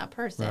curse on that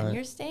person. Right.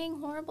 You're saying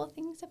horrible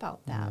things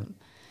about them.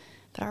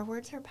 But our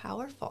words are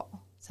powerful.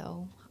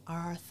 So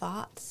our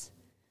thoughts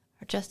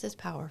are just as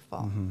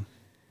powerful.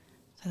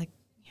 So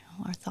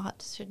our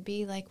thoughts should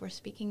be like we're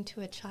speaking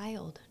to a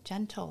child,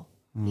 gentle,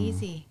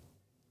 easy.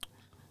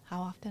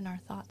 How often our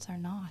thoughts are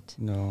not.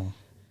 No,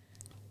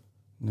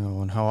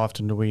 and how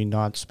often do we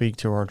not speak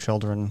to our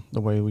children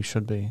the way we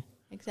should be?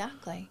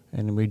 Exactly.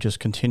 And we just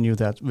continue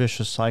that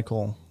vicious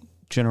cycle,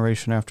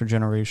 generation after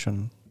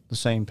generation, the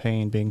same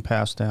pain being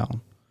passed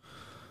down.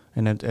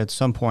 And at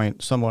some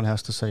point, someone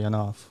has to say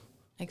enough.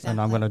 Exactly.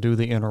 And I'm going to do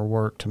the inner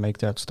work to make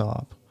that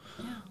stop.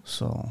 Yeah.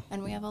 So.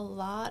 And we have a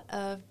lot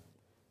of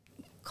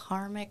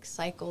karmic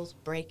cycles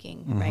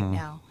breaking right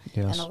now,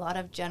 Yes. and a lot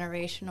of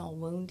generational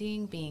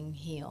wounding being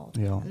healed.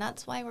 Yeah. And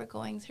that's why we're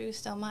going through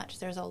so much.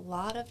 There's a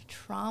lot of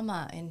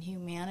trauma in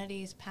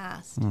humanity's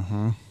past,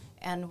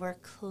 and we're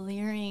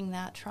clearing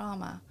that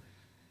trauma.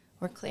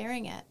 We're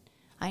clearing it.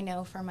 I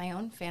know for my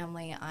own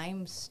family,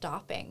 I'm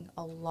stopping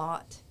a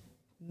lot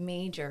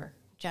major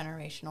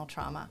generational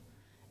trauma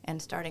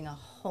and starting a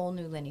whole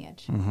new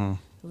lineage.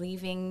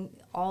 Leaving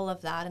all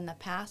of that in the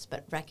past,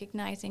 but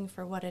recognizing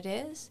for what it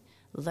is,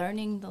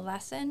 learning the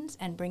lessons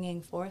and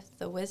bringing forth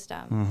the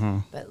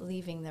wisdom, but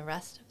leaving the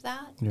rest of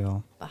that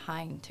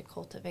behind to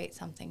cultivate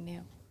something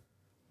new.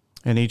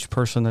 And each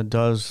person that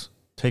does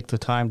take the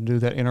time to do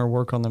that inner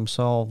work on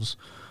themselves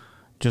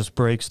just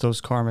breaks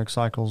those karmic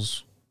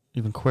cycles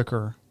even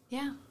quicker.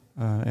 Yeah.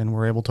 And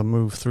we're able to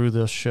move through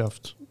this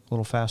shift a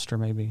little faster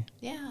maybe.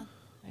 Yeah.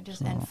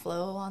 And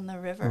flow on the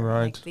river,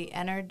 Right. like the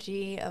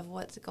energy of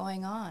what's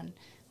going on.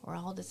 We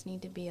all just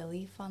need to be a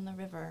leaf on the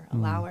river,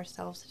 allow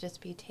ourselves to just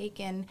be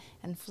taken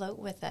and float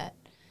with it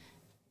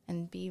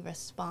and be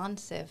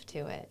responsive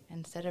to it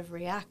instead of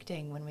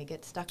reacting when we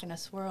get stuck in a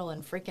swirl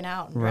and freaking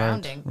out and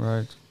grounding.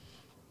 Right.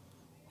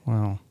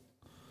 Wow.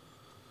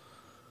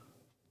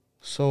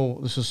 So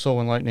this is so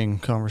enlightening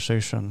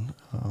conversation.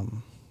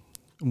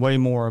 Way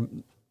more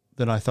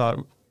than I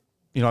thought.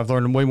 I've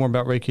learned way more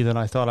about Reiki than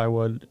I thought I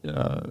would,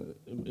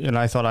 and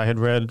I thought I had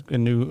read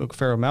and knew a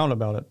fair amount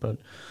about it, but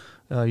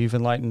you've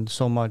enlightened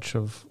so much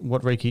of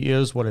what Reiki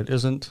is, what it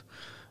isn't,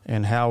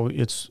 and how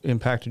it's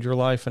impacted your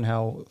life, and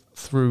how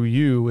through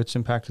you it's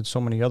impacted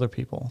so many other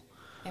people.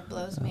 It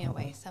blows me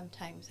away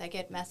sometimes. I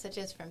get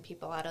messages from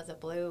people out of the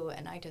blue,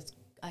 and I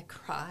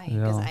cry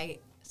because I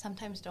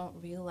sometimes don't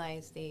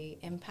realize the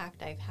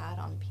impact I've had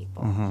on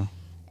people,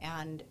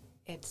 and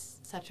it's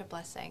such a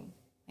blessing,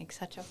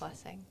 such a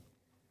blessing.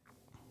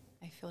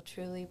 I feel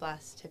truly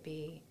blessed to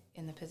be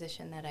in the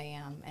position that I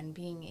am and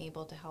being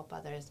able to help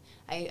others.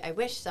 I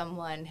wish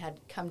someone had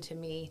come to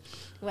me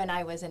when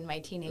I was in my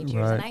teenage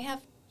years. And I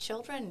have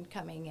children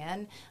coming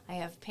in. I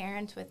have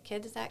parents with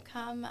kids that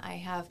come. I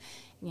have,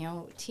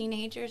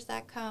 teenagers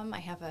that come. I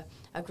have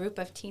a group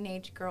of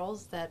teenage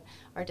girls that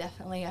are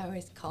definitely, I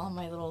always call them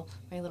my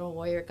little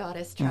warrior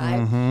goddess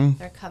tribe.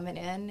 They're coming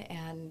in,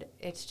 and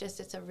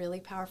it's a really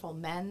powerful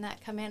men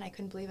that come in. I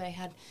couldn't believe I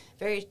had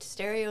very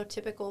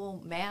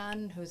stereotypical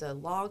man who's a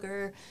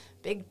logger,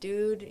 big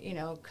dude,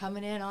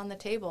 coming in on the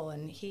table,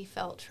 and he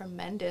felt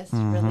tremendous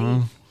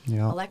relief.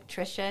 Yeah.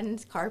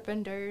 Electricians,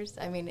 carpenters.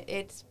 I mean,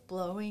 it's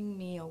blowing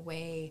me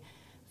away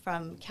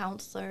from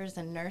counselors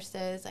and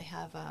nurses. I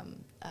have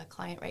a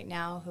client right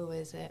now who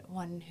is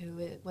one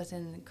who was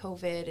in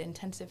COVID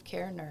intensive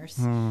care nurse,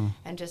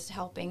 and just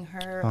helping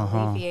her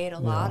alleviate a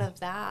lot of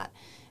that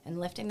and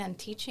lifting them,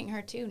 teaching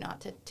her too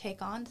not to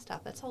take on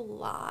stuff. That's a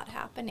lot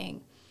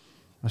happening.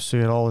 I see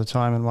it all the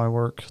time in my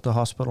work, the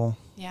hospital.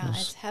 Yeah,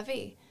 it's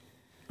heavy.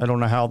 I don't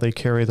know how they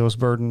carry those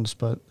burdens,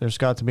 but there's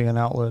got to be an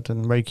outlet,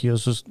 and Reiki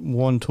is just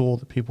one tool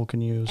that people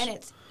can use. And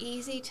it's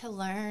easy to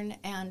learn,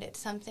 and it's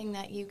something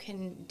that you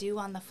can do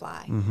on the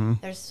fly.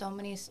 There's so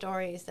many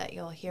stories that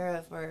you'll hear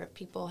of where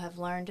people have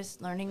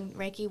learning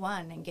Reiki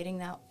 1 and getting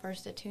that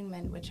first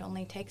attunement, which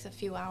only takes a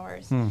few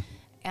hours,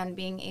 and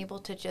being able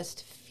to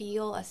just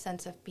feel a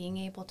sense of being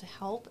able to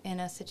help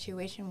in a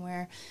situation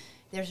where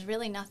there's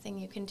really nothing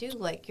you can do,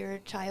 like your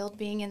child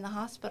being in the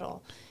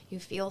hospital. You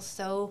feel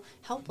so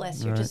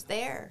helpless. You're just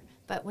there.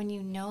 But when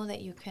you know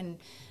that you can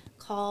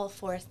call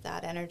forth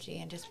that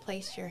energy and just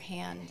place your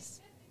hands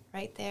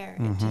right there,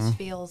 it just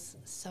feels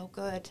so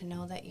good to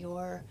know that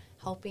you're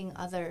helping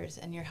others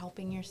and you're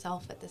helping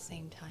yourself at the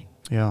same time.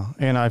 Yeah,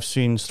 and I've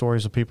seen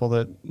stories of people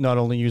that not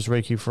only use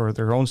Reiki for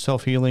their own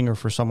self-healing or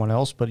for someone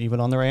else, but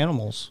even on their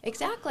animals.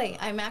 Exactly.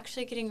 I'm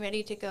actually getting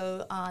ready to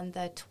go on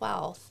the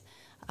 12th.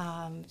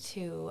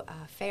 To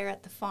a fair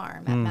at the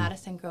farm at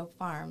Madison Grove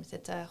Farms.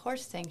 It's a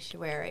horse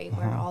sanctuary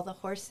where all the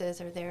horses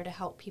are there to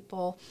help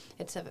people.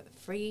 It's a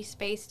free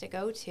space to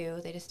go to.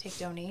 They just take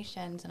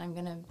donations, and I'm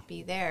going to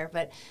be there.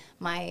 But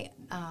my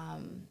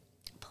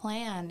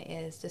plan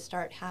is to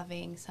start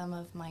having some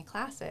of my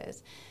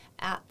classes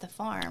at the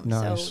farm.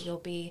 Nice. So you'll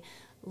be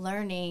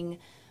learning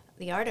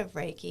the art of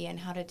Reiki and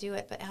how to do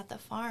it, but at the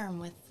farm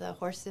with the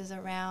horses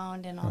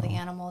around and all the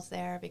animals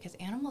there, because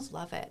animals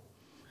love it.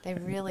 They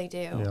really do.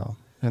 Yeah.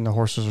 And the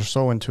horses are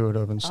so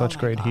intuitive and such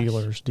great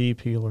healers,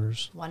 deep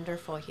healers.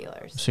 Wonderful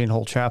healers. I've seen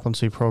whole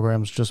chaplaincy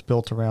programs just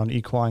built around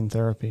equine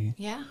therapy.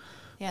 Yeah.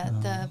 Yeah,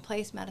 the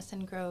place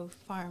Madison Grove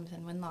Farms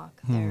in Winlock,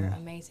 they're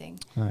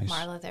amazing. Nice.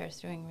 Marla there is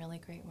doing really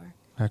great work.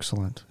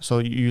 Excellent.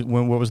 So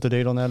what was the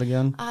date on that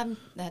again?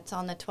 That's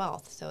on the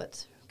 12th, so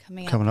it's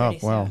coming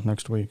up. Wow, soon.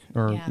 Next week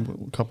or a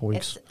couple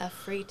weeks. It's a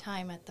free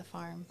time at the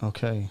farm.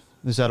 Okay.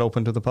 Is that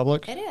open to the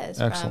public? It is.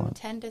 Excellent.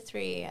 From 10 to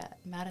 3 at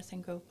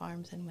Madison Grove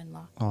Farms in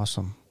Winlock.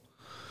 Awesome.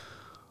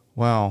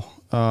 Wow.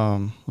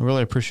 I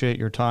really appreciate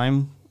your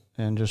time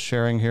and just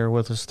sharing here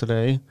with us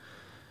today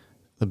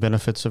the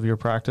benefits of your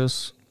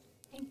practice.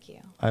 Thank you.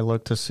 I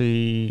look to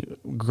see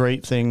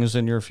great things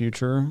in your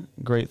future,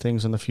 great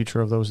things in the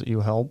future of those that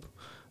you help,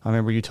 I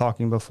remember you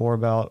talking before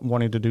about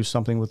wanting to do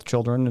something with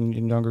children and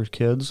younger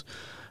kids.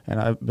 And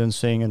I've been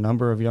seeing a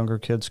number of younger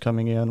kids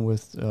coming in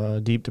with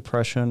deep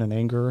depression and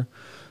anger,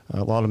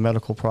 a lot of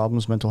medical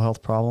problems, mental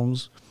health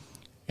problems.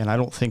 And I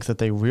don't think that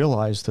they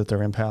realize that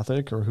they're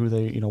empathic or who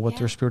they, what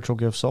their spiritual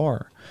gifts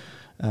are.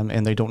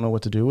 And they don't know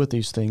what to do with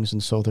these things.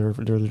 And so they're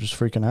just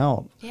freaking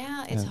out.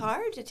 Yeah, it's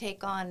hard to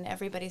take on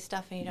everybody's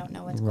stuff and you don't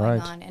know what's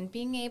going on. And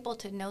being able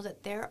to know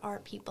that there are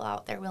people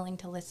out there willing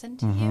to listen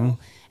to you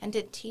and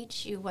to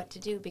teach you what to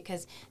do,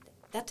 because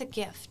that's a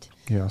gift.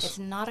 Yes. It's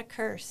not a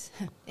curse.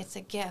 It's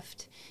a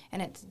gift.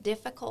 And it's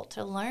difficult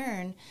to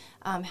learn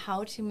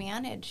how to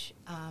manage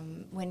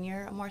when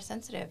you're more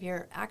sensitive.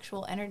 Your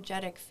actual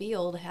energetic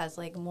field has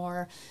like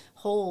more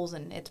holes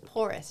and it's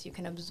porous. You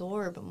can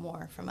absorb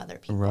more from other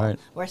people. Right.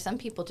 Where some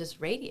people just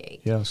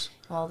radiate. Yes.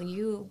 Well,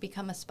 you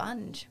become a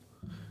sponge.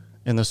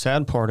 And the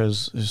sad part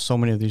is so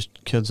many of these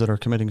kids that are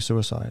committing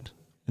suicide,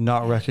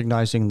 not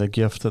recognizing the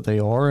gift that they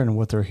are and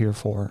what they're here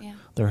for. Yeah.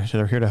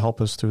 They're here to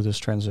help us through this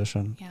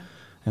transition. Yeah.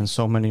 And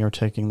so many are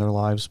taking their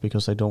lives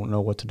because they don't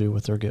know what to do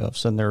with their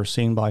gifts. And they're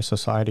seen by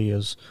society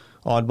as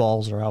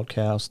oddballs or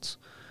outcasts.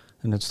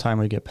 And it's time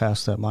to get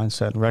past that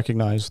mindset and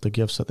recognize the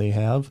gifts that they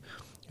have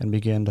and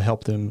begin to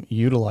help them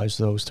utilize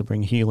those to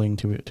bring healing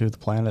to the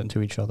planet and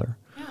to each other.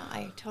 Yeah,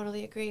 I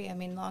totally agree. I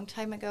mean, long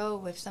time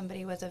ago, if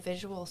somebody was a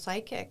visual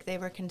psychic, they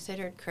were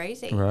considered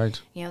crazy. Right.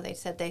 They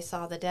said they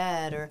saw the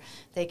dead, or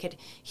they could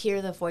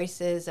hear the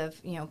voices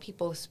of,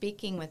 people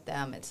speaking with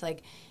them. It's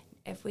like,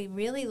 if we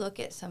really look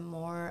at some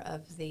more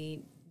of the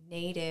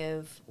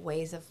native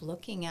ways of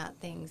looking at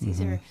things,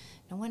 these are,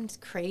 no one's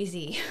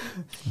crazy.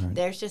 Right.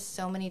 There's just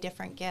so many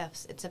different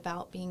gifts. It's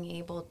about being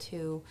able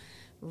to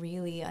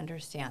really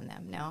understand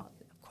them. Now,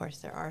 of course,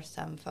 there are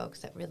some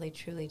folks that really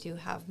truly do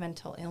have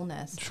mental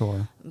illness.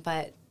 Sure.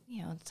 But,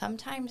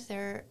 sometimes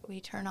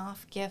we turn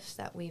off gifts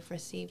that we've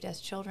received as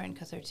children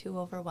because they're too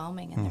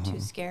overwhelming and they're too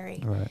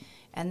scary. Right.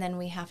 And then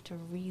we have to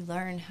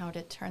relearn how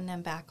to turn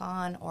them back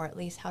on, or at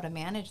least how to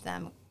manage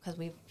them, because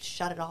we've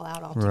shut it all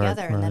out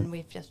altogether, and then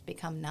we've just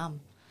become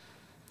numb.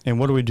 And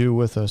what do we do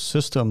with a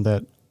system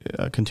that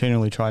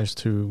continually tries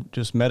to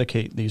just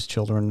medicate these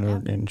children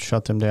and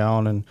shut them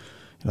down, and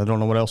don't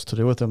know what else to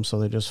do with them, so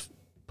they just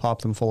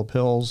pop them full of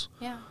pills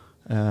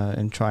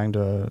and trying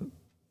to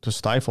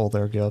stifle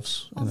their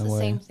gifts well, in a way. It's the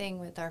same thing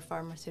with our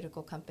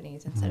pharmaceutical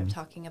companies. Instead of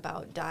talking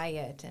about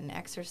diet and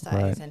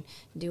exercise and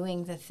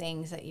doing the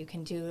things that you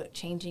can do,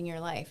 changing your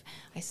life.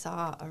 I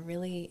saw a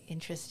really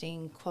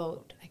interesting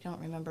quote. I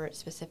don't remember it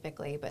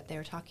specifically, but they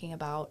were talking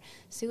about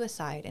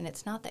suicide. And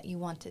it's not that you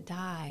want to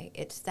die.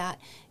 It's that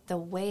the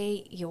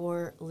way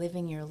you're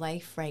living your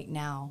life right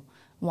now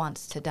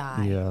wants to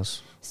die.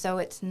 Yes. So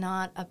it's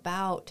not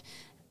about...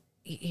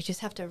 You just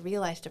have to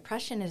realize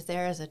depression is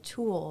there as a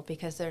tool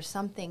because there's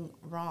something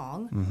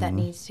wrong that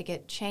needs to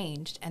get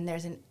changed, and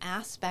there's an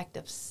aspect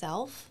of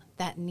self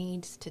that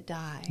needs to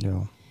die.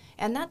 Yeah.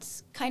 And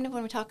that's kind of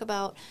when we talk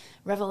about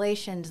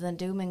revelations, the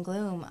doom and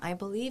gloom, I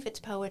believe it's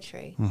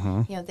poetry.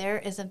 There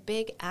is a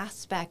big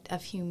aspect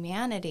of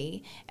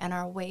humanity and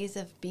our ways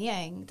of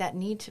being that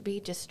need to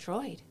be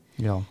destroyed,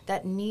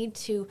 that need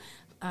to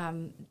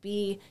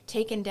be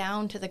taken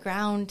down to the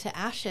ground to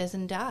ashes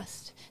and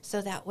dust,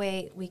 so that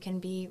way we can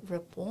be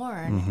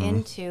reborn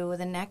into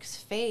the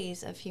next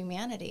phase of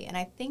humanity. And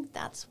I think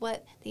that's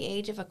what the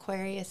age of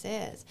Aquarius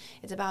is.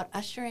 It's about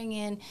ushering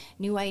in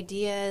new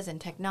ideas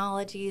and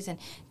technologies and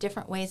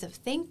different ways of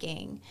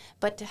thinking,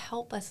 but to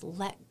help us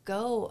let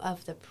go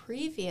of the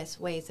previous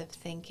ways of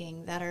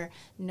thinking that are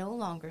no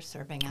longer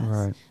serving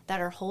us,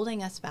 that are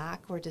holding us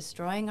back. We're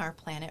destroying our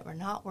planet. We're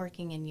not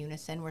working in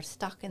unison. We're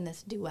stuck in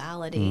this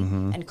duality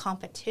and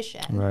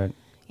competition. Right.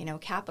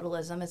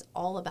 Capitalism is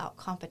all about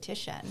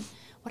competition.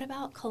 What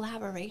about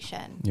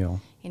collaboration? Yeah.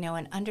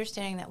 And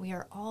understanding that we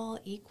are all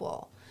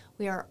equal.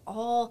 We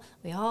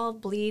all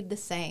bleed the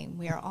same.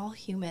 We are all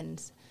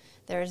humans.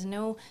 There is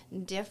no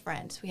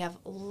difference. We have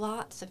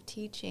lots of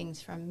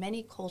teachings from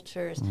many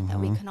cultures that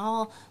we can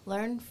all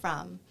learn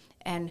from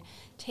and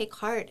take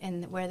heart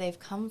in where they've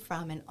come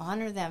from and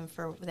honor them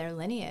for their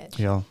lineage.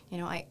 Yeah.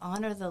 I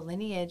honor the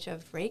lineage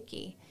of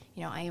Reiki.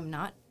 I am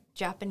not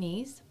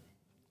Japanese,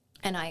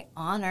 and I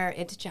honor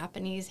its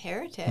Japanese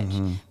heritage,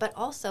 but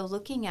also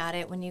looking at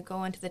it when you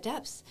go into the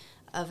depths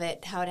of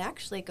it, how it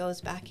actually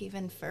goes back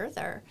even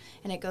further,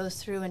 and it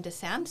goes through into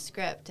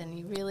Sanskrit,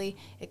 and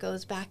it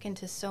goes back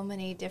into so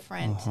many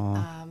different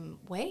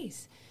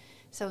ways.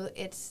 So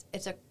it's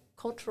a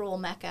cultural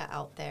mecca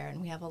out there,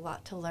 and we have a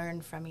lot to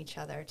learn from each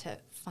other to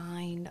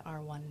find our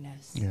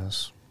oneness.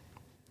 Yes.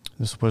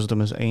 This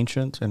wisdom is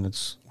ancient, and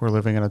we're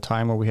living in a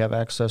time where we have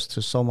access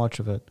to so much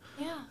of it.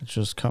 Yeah. It's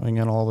just coming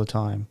in all the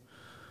time.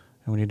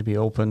 And we need to be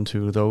open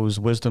to those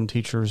wisdom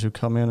teachers who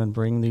come in and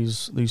bring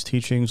these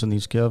teachings and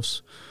these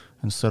gifts,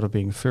 instead of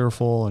being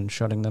fearful and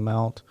shutting them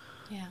out.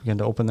 Yeah. Begin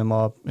to open them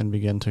up and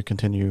begin to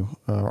continue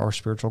our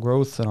spiritual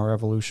growth and our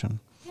evolution,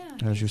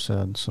 as you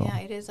said. So yeah,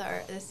 it is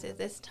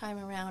this time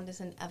around is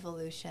an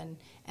evolution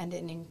and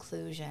an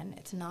inclusion.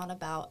 It's not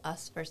about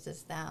us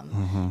versus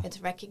them.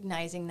 It's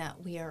recognizing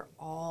that we are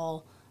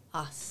all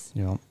us.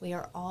 Yeah. We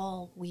are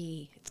all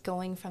we. It's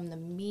going from the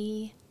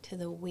me to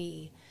the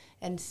we,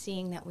 and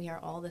seeing that we are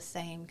all the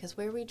same. Because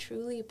where we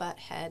truly butt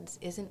heads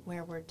isn't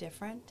where we're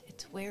different,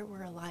 it's where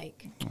we're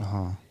alike.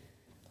 Wow.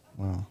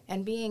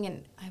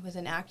 And I was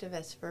an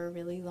activist for a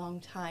really long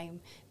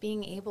time,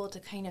 being able to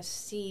kind of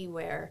see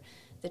where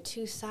the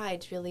two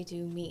sides really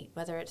do meet,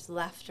 whether it's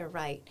left or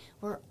right.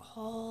 We're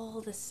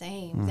all the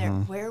same.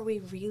 Where we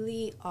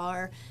really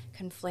are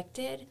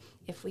conflicted,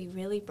 if we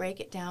really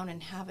break it down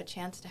and have a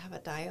chance to have a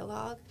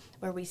dialogue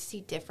where we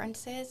see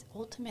differences,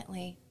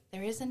 ultimately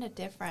there isn't a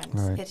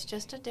difference. Right. It's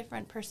just a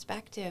different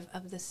perspective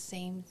of the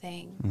same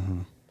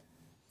thing.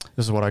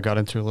 This is what I got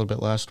into a little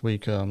bit last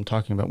week,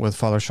 talking about with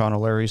Father Sean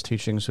O'Leary's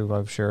teachings, who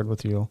I've shared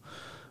with you,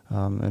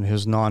 and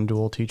his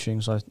non-dual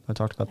teachings. I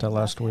talked about that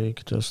last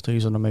week. Just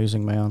he's an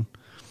amazing man.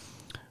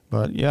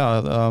 But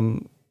yeah,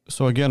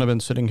 so again, I've been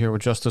sitting here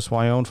with Justice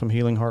Wyone from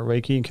Healing Heart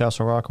Reiki in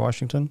Castle Rock,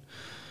 Washington,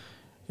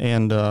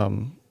 and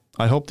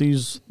I hope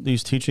these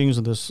teachings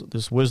and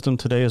this wisdom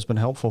today has been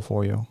helpful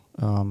for you.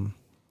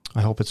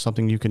 I hope it's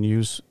something you can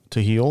use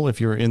to heal. If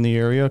you're in the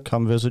area,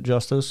 come visit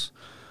Justice.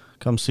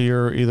 Come see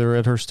her either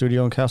at her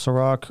studio in Castle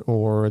Rock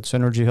or at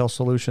Synergy Health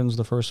Solutions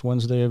the first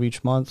Wednesday of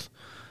each month,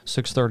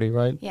 6:30,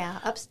 right? Yeah,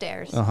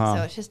 upstairs. Uh-huh.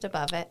 So it's just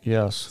above it.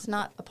 Yes. It's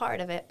not a part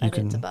of it, but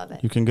it's above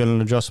it. You can get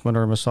an adjustment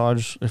or a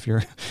massage if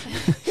you're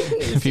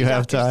if you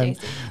have time.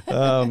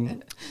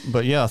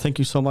 But yeah, thank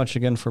you so much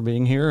again for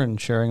being here and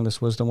sharing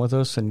this wisdom with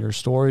us and your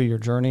story, your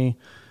journey,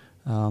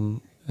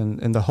 and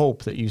the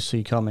hope that you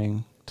see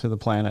coming to the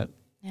planet.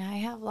 Yeah, I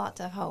have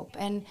lots of hope.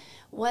 And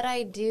what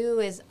I do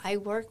is I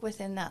work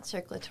within that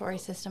circulatory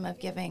system of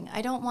giving.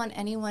 I don't want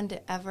anyone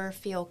to ever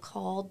feel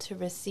called to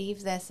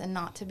receive this and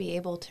not to be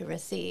able to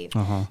receive.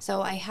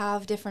 So I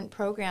have different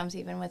programs,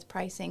 even with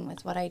pricing,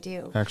 with what I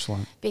do.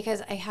 Excellent.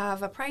 Because I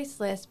have a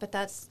price list, but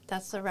that's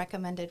the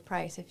recommended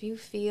price. If you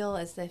feel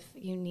as if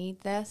you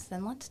need this,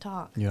 then let's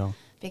talk. Yeah.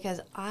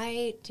 Because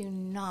I do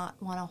not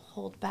want to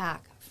hold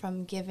back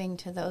from giving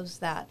to those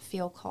that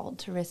feel called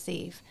to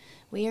receive.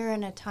 We are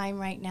in a time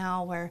right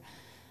now where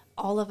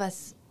all of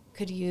us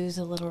could use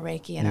a little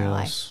Reiki in our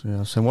life.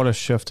 Yes, and what a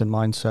shift in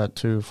mindset,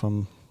 too,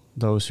 from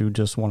those who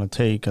just want to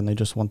take and they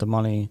just want the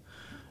money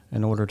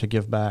in order to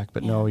give back.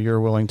 But no,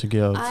 you're willing to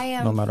give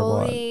no matter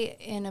what. I am fully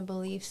in a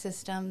belief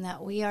system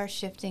that we are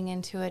shifting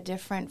into a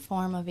different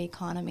form of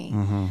economy,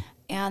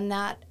 and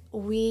that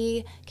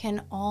we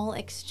can all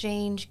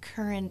exchange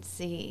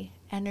currency,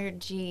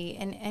 energy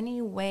in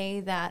any way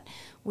that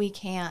we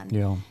can.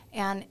 Yeah.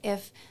 And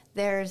if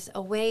there's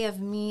a way of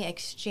me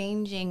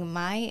exchanging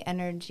my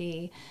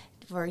energy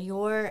for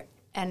your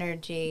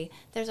energy,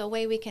 there's a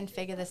way we can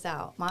figure this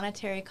out.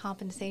 Monetary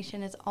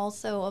compensation is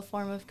also a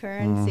form of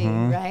currency,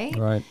 right?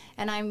 Right.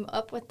 And I'm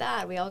up with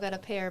that. We all got to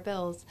pay our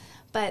bills.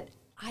 But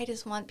I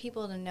just want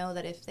people to know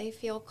that if they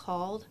feel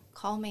called,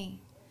 call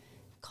me.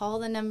 Call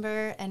the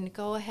number and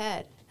go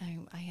ahead.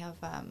 I have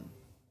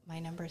my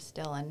number's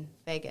still in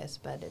Vegas,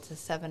 but it's a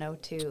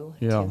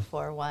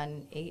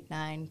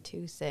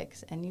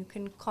 702-241-8926. And you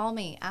can call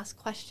me, ask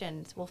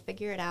questions. We'll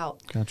figure it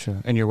out.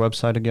 Gotcha. And your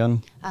website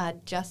again?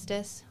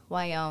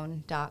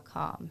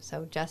 JusticeWyone.com.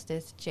 So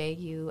Justice,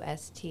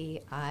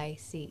 JUSTICE,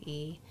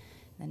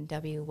 then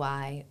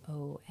WYONNE.com.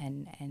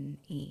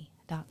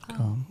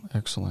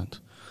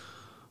 Excellent.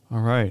 All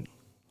right.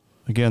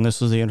 Again,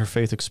 this is the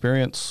Interfaith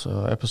Experience,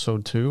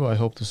 episode 2. I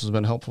hope this has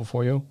been helpful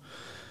for you.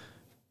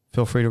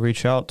 Feel free to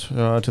reach out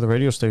to the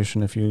radio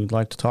station if you'd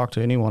like to talk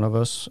to any one of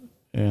us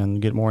and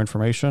get more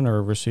information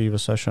or receive a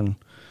session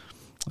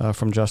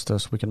from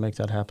Justice. We can make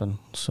that happen.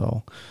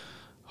 So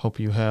hope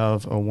you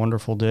have a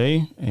wonderful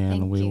day,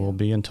 and we will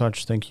be in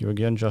touch. Thank you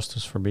again,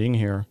 Justice, for being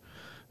here,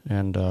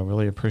 and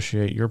really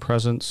appreciate your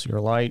presence, your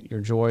light,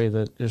 your joy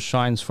that just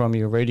shines from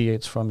you,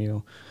 radiates from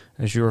you,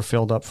 as you are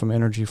filled up from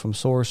energy from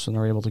Source and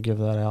are able to give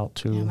that out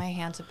to... Yeah, my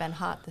hands have been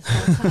hot this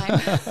whole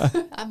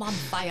time. I'm on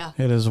fire.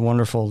 It is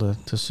wonderful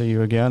to see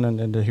you again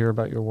and to hear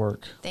about your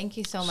work. Thank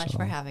you so much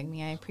for having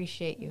me. I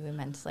appreciate you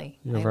immensely.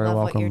 You're very welcome.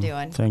 I love what you're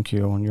doing. Thank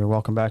you, and you're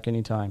welcome back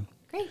anytime.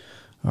 Great.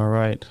 All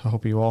right. I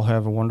hope you all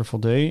have a wonderful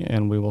day,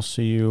 and we will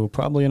see you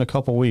probably in a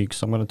couple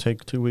weeks. I'm going to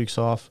take 2 weeks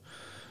off,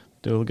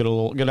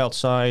 get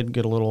outside,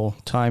 get a little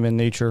time in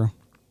nature,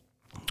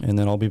 and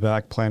then I'll be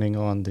back planning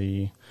on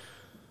the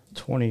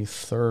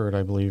 23rd,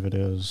 I believe it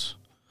is,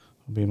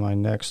 will be my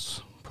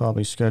next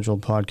probably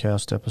scheduled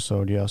podcast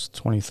episode. Yes,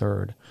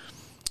 23rd.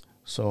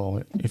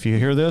 So if you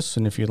hear this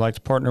and if you'd like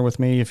to partner with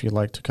me, if you'd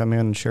like to come in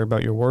and share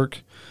about your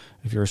work,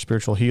 if you're a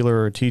spiritual healer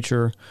or a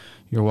teacher,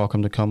 you're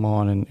welcome to come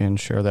on and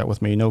share that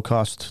with me. No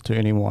cost to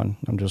anyone.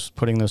 I'm just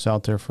putting this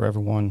out there for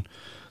everyone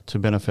to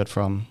benefit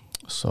from.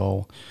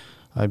 So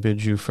I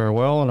bid you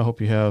farewell, and I hope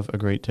you have a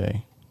great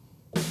day.